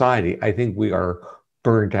society, I think we are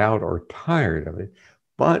burnt out or tired of it,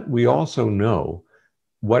 but we also know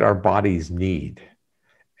what our bodies need,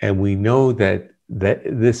 and we know that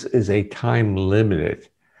this is a time-limited,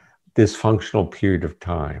 dysfunctional period of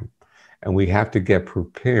time, and we have to get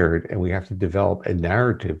prepared, and we have to develop a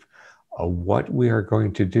narrative of what we are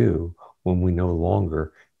going to do when we no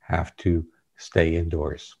longer have to stay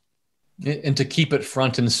indoors. And to keep it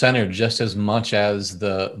front and center just as much as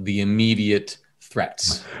the immediate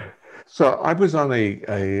threats. So I was on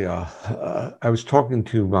I was talking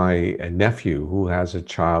to my nephew who has a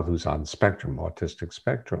child who's on spectrum, autistic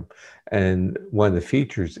spectrum. And one of the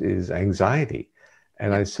features is anxiety.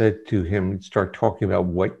 And I said to him, start talking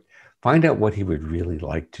about find out what he would really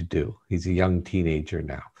like to do. He's a young teenager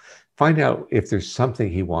now. Find out if there's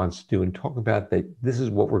something he wants to do, and talk about that. This is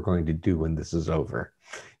what we're going to do when this is over.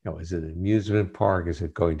 Is it an amusement park? Is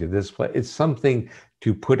it going to this place? It's something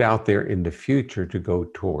to put out there in the future to go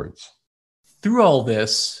towards. Through all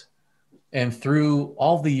this, and through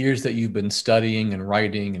all the years that you've been studying and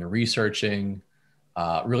writing and researching,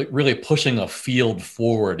 really pushing a field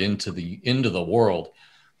forward into the world,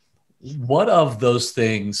 what of those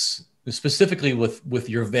things, specifically with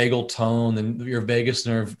your vagal tone and your vagus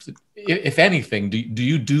nerve, if anything, do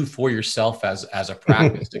you do for yourself as a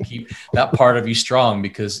practice to keep that part of you strong?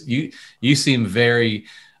 Because you seem very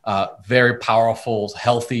very powerful,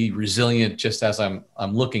 healthy, resilient, just as I'm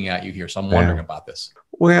looking at you here. So I'm wondering about this.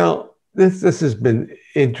 Well, this has been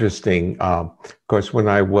interesting. Of course, when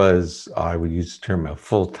I would use the term a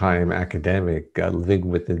full-time academic, living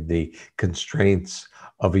within the constraints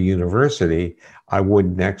of a university, I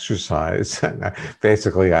wouldn't exercise.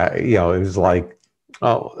 Basically, it was like,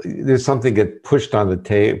 oh, there's something get pushed off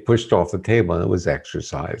the table, and it was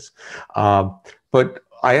exercise. But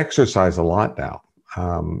I exercise a lot now,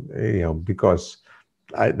 because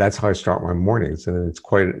that's how I start my mornings, and it's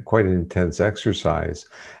quite an intense exercise.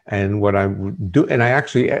 And what I do, and I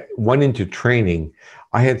actually went into training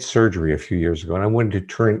I had surgery a few years ago, and I wanted to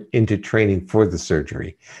turn into training for the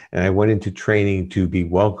surgery. And I went into training to be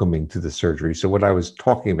welcoming to the surgery. So what I was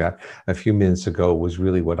talking about a few minutes ago was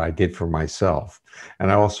really what I did for myself.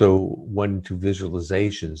 And I also went into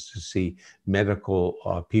visualizations to see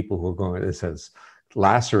medical people who are going, in a sense,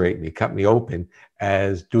 lacerate me, cut me open,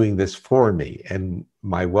 as doing this for me and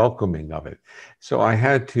my welcoming of it. So I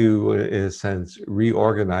had to, in a sense,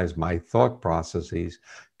 reorganize my thought processes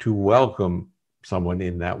to welcome someone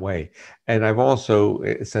in that way. And I've also,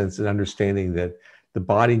 in a sense, an understanding that the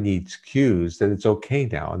body needs cues, that it's okay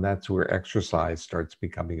now. And that's where exercise starts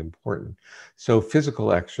becoming important. So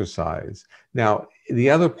physical exercise. Now, the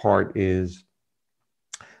other part is,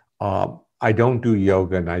 I don't do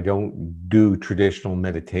yoga and I don't do traditional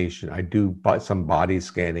meditation. I do some body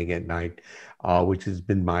scanning at night, which has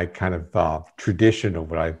been my kind of tradition of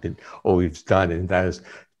what I've been always done. And that is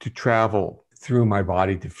to travel through my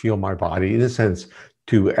body, to feel my body, in a sense,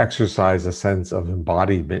 to exercise a sense of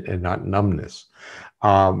embodiment and not numbness.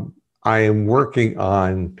 I am working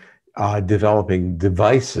on developing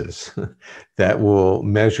devices that will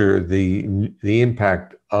measure the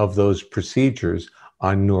impact of those procedures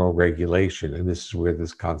on neural regulation. And this is where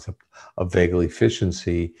this concept of vagal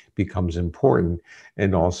efficiency becomes important,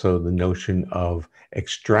 and also the notion of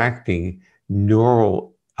extracting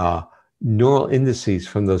neural indices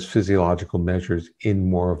from those physiological measures in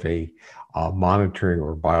more of a monitoring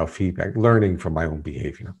or biofeedback, learning from my own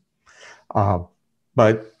behavior.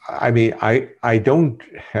 But I mean, I don't,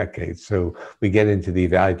 okay, so we get into the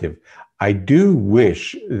evaluative. I do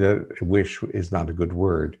wish, that wish is not a good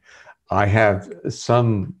word. I have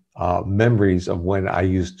some memories of when I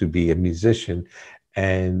used to be a musician,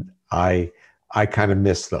 and I kind of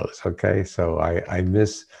miss those, okay? So I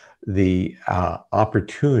miss the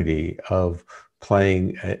opportunity of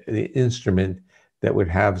playing an instrument that would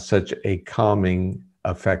have such a calming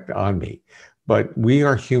effect on me. But we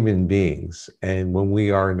are human beings, and when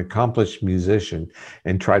we are an accomplished musician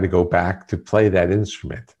and try to go back to play that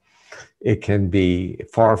instrument, it can be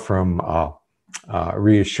far from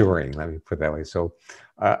reassuring, let me put it that way. So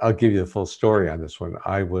I'll give you the full story on this one.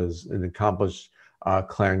 I was an accomplished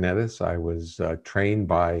clarinetist. I was trained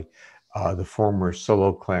by the former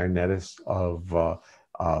solo clarinetist of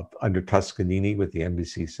under Toscanini with the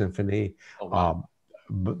NBC Symphony. Oh, wow.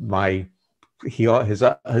 His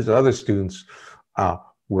other students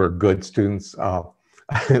were good students.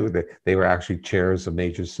 They were actually chairs of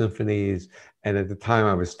major symphonies. And at the time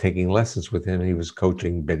I was taking lessons with him, he was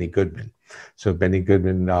coaching Benny Goodman. So Benny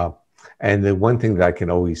Goodman, and the one thing that I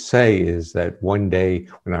can always say is that one day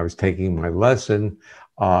when I was taking my lesson,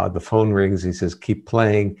 the phone rings, he says, keep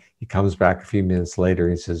playing. He comes back a few minutes later,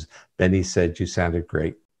 he says, Benny said you sounded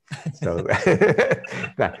great. So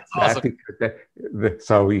Awesome.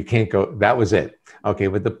 So you can't go, that was it. Okay,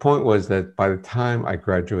 but the point was that by the time I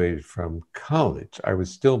graduated from college, I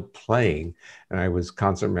was still playing, and I was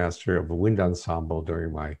concertmaster of a wind ensemble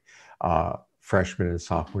during my freshman and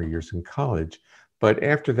sophomore years in college. But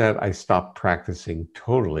after that, I stopped practicing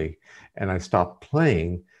totally, and I stopped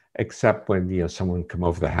playing, except when someone would come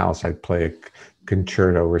over the house, I'd play a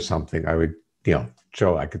concerto or something. I would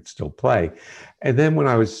show I could still play. And then when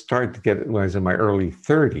I was in my early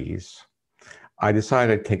 30s, I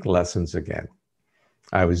decided I'd take lessons again.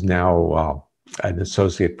 I was now an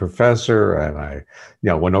associate professor, and I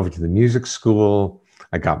went over to the music school.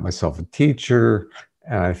 I got myself a teacher,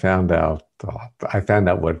 and I found out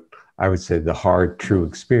what I would say the hard, true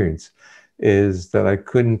experience is that I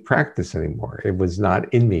couldn't practice anymore. It was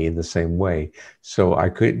not in me in the same way. So I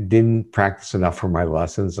didn't practice enough for my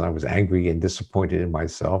lessons, and I was angry and disappointed in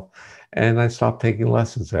myself. And I stopped taking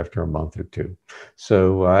lessons after a month or two.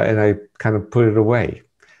 So, and I kind of put it away.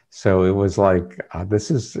 So it was like, this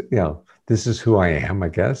is who I am, I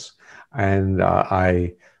guess. And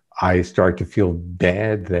I started to feel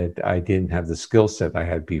bad that I didn't have the skill set I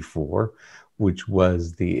had before, which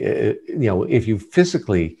was if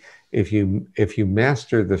you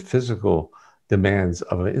master the physical demands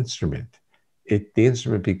of an instrument, the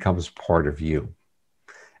instrument becomes part of you.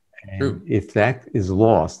 And True. if that is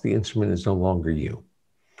lost, the instrument is no longer you.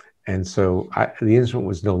 And so the instrument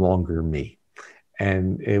was no longer me.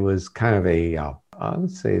 And it was kind of I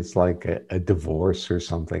would say it's like a divorce or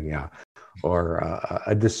something, or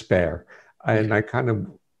a despair. And I kind of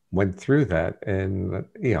went through that, and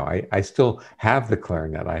I still have the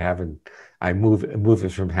clarinet. I move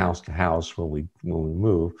it from house to house when we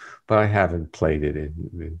move, but I haven't played it.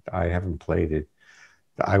 I haven't played it.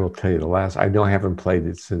 I will tell you I know I haven't played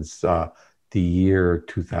it since the year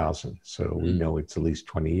 2000. So we know it's at least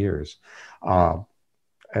 20 years.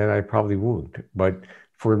 And I probably won't. But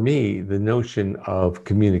for me, the notion of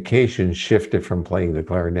communication shifted from playing the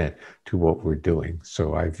clarinet to what we're doing.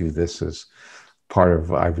 So I view this as part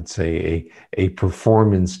of, I would say, a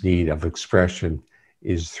performance need of expression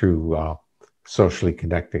is through socially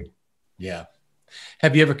connecting. Yeah.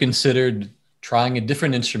 Have you ever considered trying a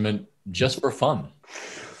different instrument just for fun?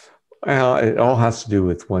 Well, it all has to do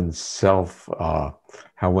with oneself,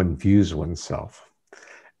 how one views oneself.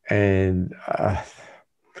 And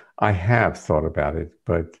I have thought about it,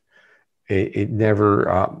 but it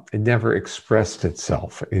never expressed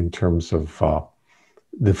itself in terms of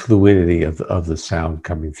the fluidity of the sound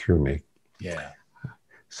coming through me. Yeah.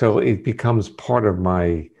 So it becomes part of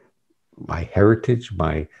my heritage,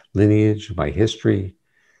 my lineage, my history,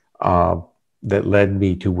 that led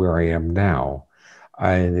me to where I am now.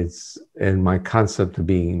 And my concept of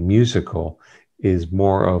being musical is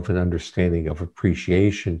more of an understanding of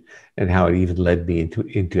appreciation and how it even led me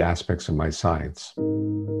into aspects of my science.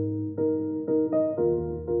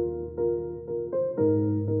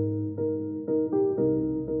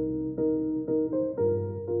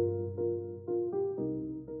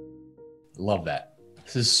 Love that.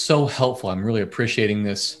 This is so helpful. I'm really appreciating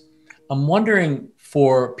this. I'm wondering,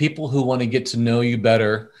 for people who want to get to know you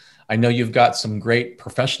better, I know you've got some great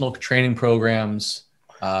professional training programs.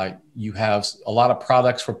 You have a lot of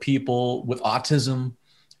products for people with autism.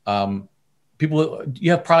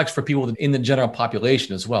 You have products for people in the general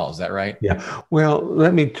population as well. Is that right? Yeah. Well,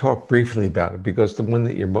 let me talk briefly about it, because the one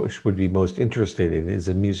that would be most interested in is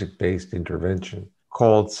a music-based intervention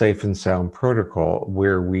called Safe and Sound Protocol,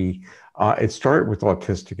 where it started with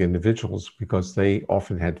autistic individuals because they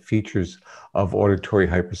often had features of auditory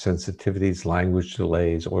hypersensitivities, language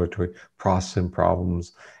delays, auditory processing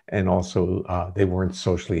problems, and also they weren't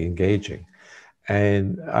socially engaging.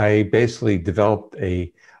 And I basically developed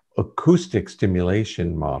a acoustic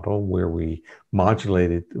stimulation model where we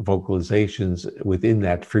modulated vocalizations within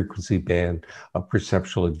that frequency band of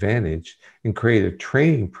perceptual advantage and created a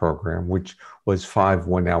training program, which was 5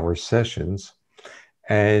 one-hour sessions.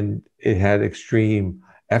 And it had extreme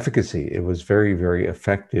efficacy. It was very, very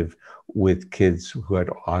effective with kids who had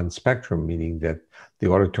on spectrum, meaning that the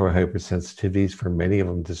auditory hypersensitivities for many of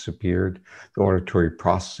them disappeared. The auditory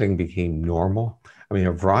processing became normal. I mean,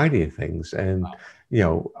 a variety of things. And,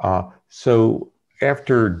 so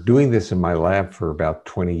after doing this in my lab for about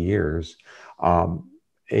 20 years,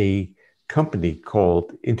 a company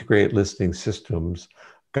called Integrated Listening Systems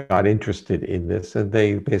got interested in this, and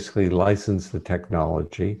they basically licensed the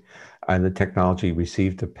technology, and the technology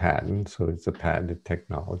received a patent, so it's a patented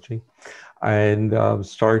technology, and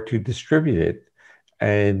started to distribute it.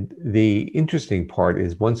 And the interesting part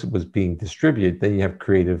is, once it was being distributed, then you have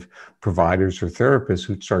creative providers or therapists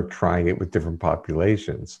who start trying it with different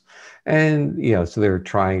populations. And, so they were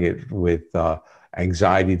trying it with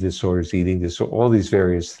anxiety disorders, eating disorders, all these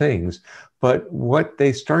various things. But what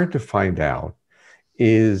they started to find out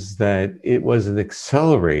is that it was an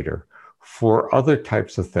accelerator for other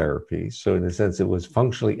types of therapy. So in a sense, it was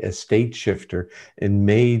functionally a state shifter and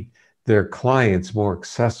made their clients more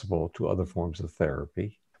accessible to other forms of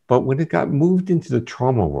therapy. But when it got moved into the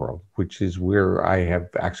trauma world, which is where I have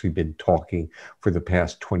actually been talking for the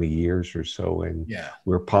past 20 years or so, and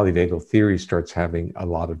where polyvagal theory starts having a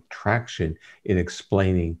lot of traction in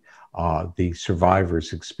explaining the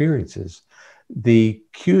survivors' experiences, the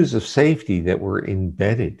cues of safety that were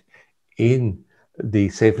embedded in the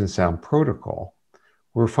Safe and Sound protocol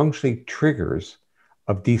were functionally triggers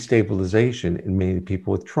of destabilization in many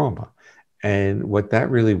people with trauma. And what that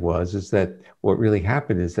really was is that what really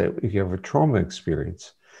happened is that if you have a trauma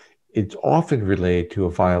experience, it's often related to a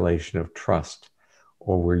violation of trust,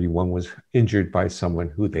 or where one was injured by someone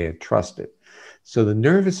who they had trusted. So the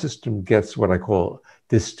nervous system gets what I call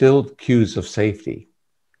distilled cues of safety,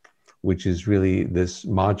 which is really this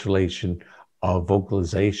modulation of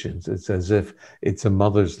vocalizations. It's as if it's a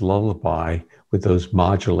mother's lullaby with those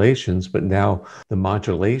modulations, but now the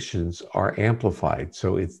modulations are amplified.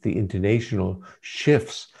 So it's the intonational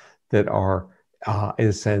shifts that are, in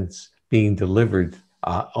a sense, being delivered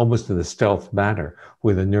almost in a stealth manner,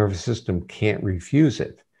 where the nervous system can't refuse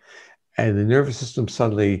it. And the nervous system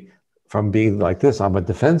suddenly, from being like this, I'm a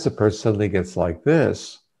defensive person, suddenly gets like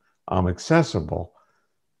this, I'm accessible.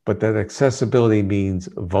 But that accessibility means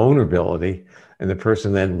vulnerability, and the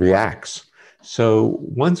person then reacts. So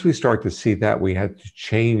once we start to see that, we had to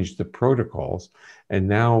change the protocols. And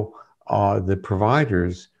now the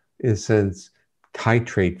providers, in a sense,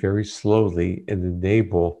 titrate very slowly and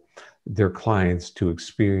enable their clients to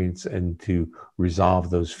experience and to resolve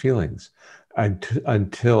those feelings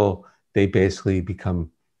until they basically become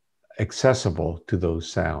accessible to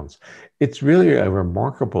those sounds. It's really a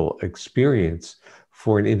remarkable experience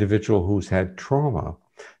for an individual who's had trauma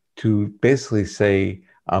to basically say,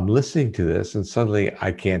 I'm listening to this and suddenly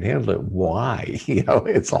I can't handle it. Why?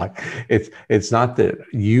 It's like, it's not that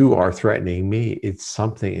you are threatening me, it's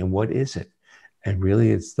something. And what is it? And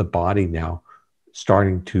really it's the body now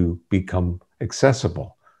starting to become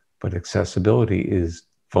accessible, but accessibility is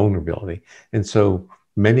vulnerability. And so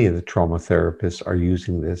many of the trauma therapists are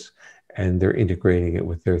using this and they're integrating it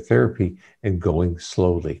with their therapy and going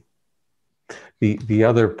slowly. The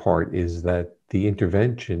other part is that the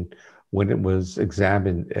intervention, when it was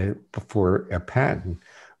examined for a patent,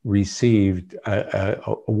 received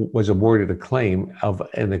was awarded a claim of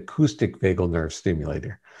an acoustic vagal nerve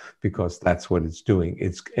stimulator, because that's what it's doing.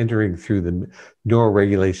 It's entering through the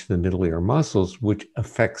neuroregulation of the middle ear muscles, which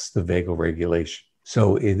affects the vagal regulation.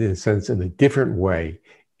 So in a sense, in a different way,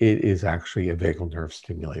 it is actually a vagal nerve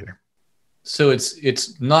stimulator. So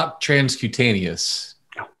it's not transcutaneous.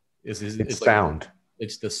 No, it's sound.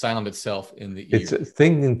 It's the sound itself in the ear. It's a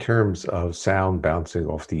thing in terms of sound bouncing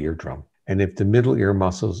off the eardrum. And if the middle ear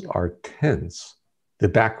muscles are tense, the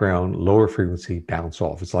background lower frequency bounce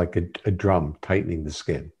off. It's like a drum tightening the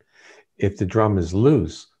skin. If the drum is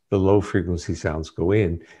loose, the low frequency sounds go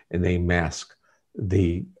in and they mask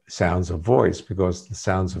the sounds of voice, because the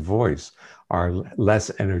sounds of voice are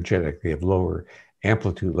less energetic. They have lower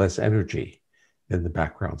amplitude, less energy than the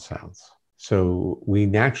background sounds. So we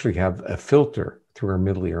naturally have a filter through our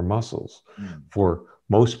middle ear muscles for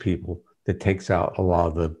most people that takes out a lot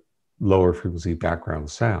of the lower frequency background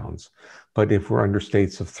sounds. But if we're under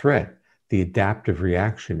states of threat, the adaptive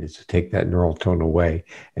reaction is to take that neural tone away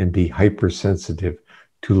and be hypersensitive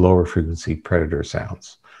to lower frequency predator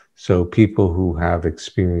sounds. So people who have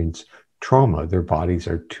experienced trauma, their bodies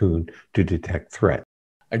are tuned to detect threat.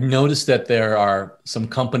 I've noticed that there are some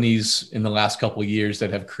companies in the last couple of years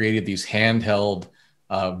that have created these handheld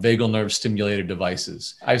vagal nerve stimulator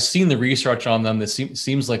devices. I've seen the research on them. That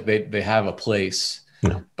seems like they have a place.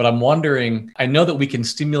 Yeah. But I'm wondering, I know that we can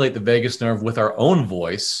stimulate the vagus nerve with our own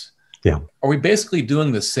voice. Yeah. Are we basically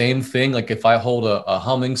doing the same thing? Like if I hold a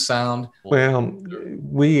humming sound? Well,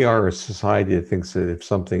 we are a society that thinks that if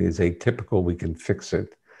something is atypical, we can fix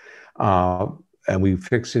it. And we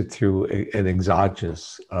fix it through an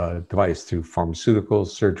exogenous device, through pharmaceuticals,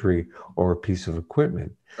 surgery, or a piece of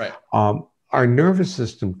equipment. Right. Our nervous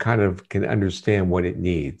system kind of can understand what it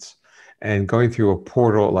needs. And going through a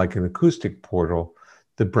portal, like an acoustic portal,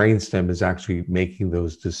 the brainstem is actually making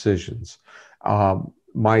those decisions.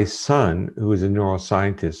 My son, who is a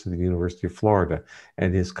neuroscientist at the University of Florida,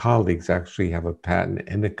 and his colleagues actually have a patent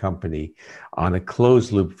and a company on a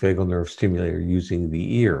closed loop vagal nerve stimulator using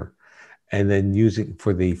the ear. And then using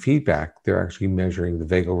for the feedback, they're actually measuring the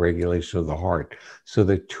vagal regulation of the heart. So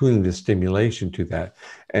they're tuning the stimulation to that.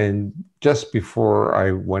 And just before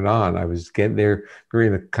I went on, I was getting there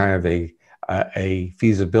during a kind of a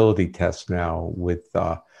feasibility test now with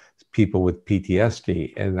people with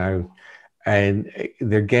PTSD. And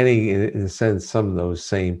they're getting, in a sense, some of those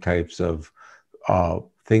same types of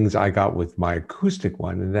things I got with my acoustic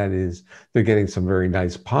one. And that is, they're getting some very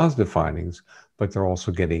nice positive findings, but they're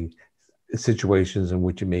also getting situations in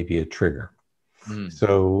which it may be a trigger.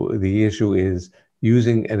 So the issue is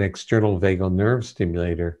using an external vagal nerve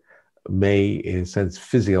stimulator may, in a sense,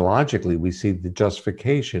 physiologically, we see the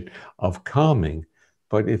justification of calming.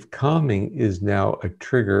 But if calming is now a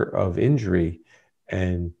trigger of injury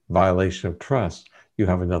and violation of trust, you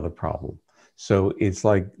have another problem. So it's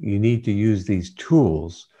like you need to use these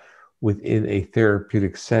tools within a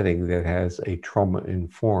therapeutic setting that has a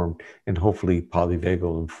trauma-informed and hopefully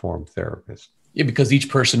polyvagal-informed therapist. Yeah, because each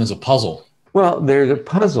person is a puzzle. Well, there's a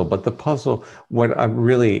puzzle, but the puzzle, what I'm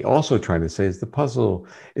really also trying to say is the puzzle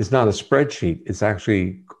is not a spreadsheet. It's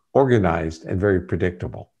actually organized and very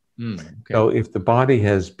predictable. Okay. So if the body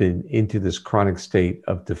has been into this chronic state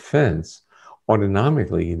of defense,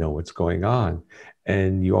 autonomically, you know what's going on.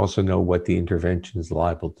 And you also know what the intervention is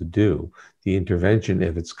liable to do. The intervention,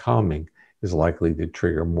 if it's calming, is likely to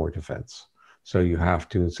trigger more defense. So you have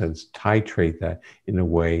to, in a sense, titrate that in a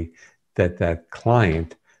way that that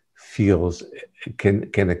client feels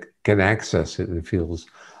can access it and feels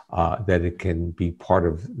that it can be part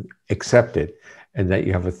of, accepted, and that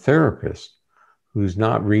you have a therapist who's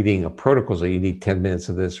not reading a protocol, so you need 10 minutes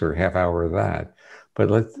of this or a half hour of that,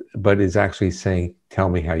 but is actually saying, tell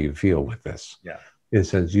me how you feel with this. Yeah. In a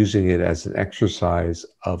sense, using it as an exercise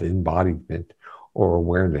of embodiment or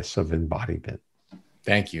awareness of embodiment.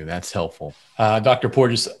 Thank you. That's helpful. Dr.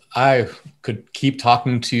 Porges, I could keep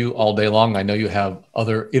talking to you all day long. I know you have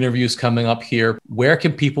other interviews coming up here. Where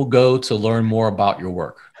can people go to learn more about your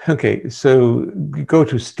work? Okay, so go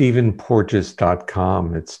to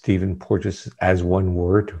stephenporges.com. It's Stephen Porges as one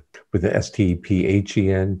word with the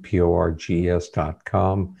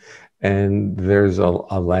STEPHENPORGES.com. And there's a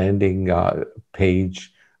landing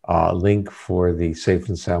page link for the Safe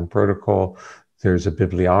and Sound Protocol. There's a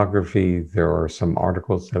bibliography. There are some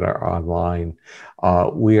articles that are online.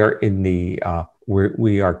 We are in the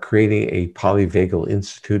we are creating a Polyvagal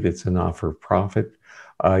Institute. It's a not-for-profit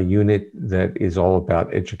unit that is all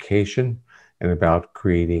about education and about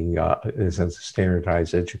creating, in a sense,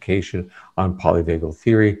 standardized education on polyvagal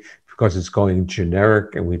theory, because it's going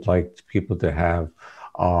generic, and we'd like people to have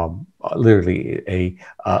literally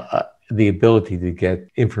the ability to get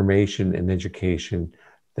information and education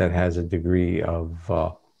that has a degree of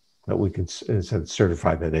that we can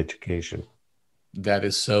certify that education. That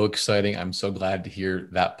is so exciting. I'm so glad to hear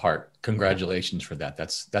that part. Congratulations for that.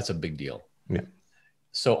 That's a big deal. Yeah.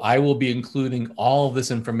 So I will be including all of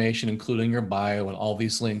this information, including your bio and all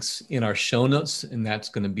these links in our show notes. And that's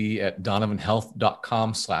going to be at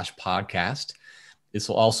donovanhealth.com/podcast. This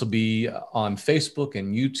will also be on Facebook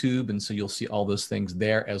and YouTube. And so you'll see all those things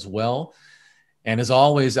there as well. And as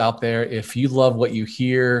always out there, if you love what you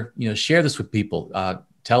hear, share this with people.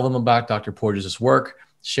 Tell them about Dr. Porges' work,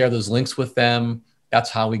 share those links with them. That's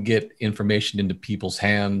how we get information into people's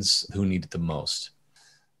hands who need it the most.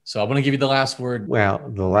 So I want to give you the last word. Well,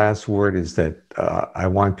 the last word is that I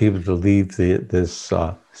want people to leave this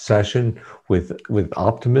session with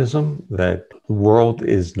optimism, that the world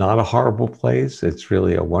is not a horrible place. It's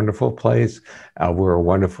really a wonderful place. We're a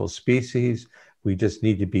wonderful species. We just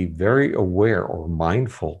need to be very aware or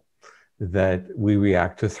mindful that we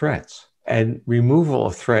react to threats. And removal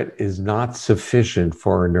of threat is not sufficient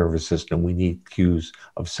for our nervous system. We need cues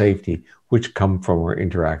of safety, which come from our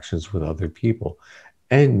interactions with other people.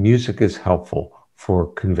 And music is helpful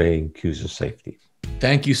for conveying cues of safety.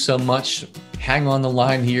 Thank you so much. Hang on the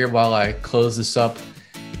line here while I close this up.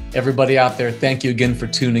 Everybody out there, thank you again for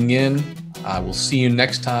tuning in. I will see you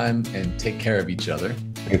next time, and take care of each other.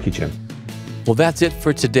 Thank you, Jim. Well, that's it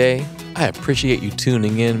for today. I appreciate you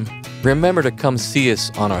tuning in. Remember to come see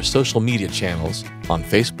us on our social media channels on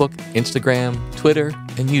Facebook, Instagram, Twitter,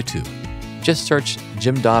 and YouTube. Just search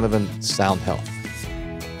Jim Donovan Sound Health.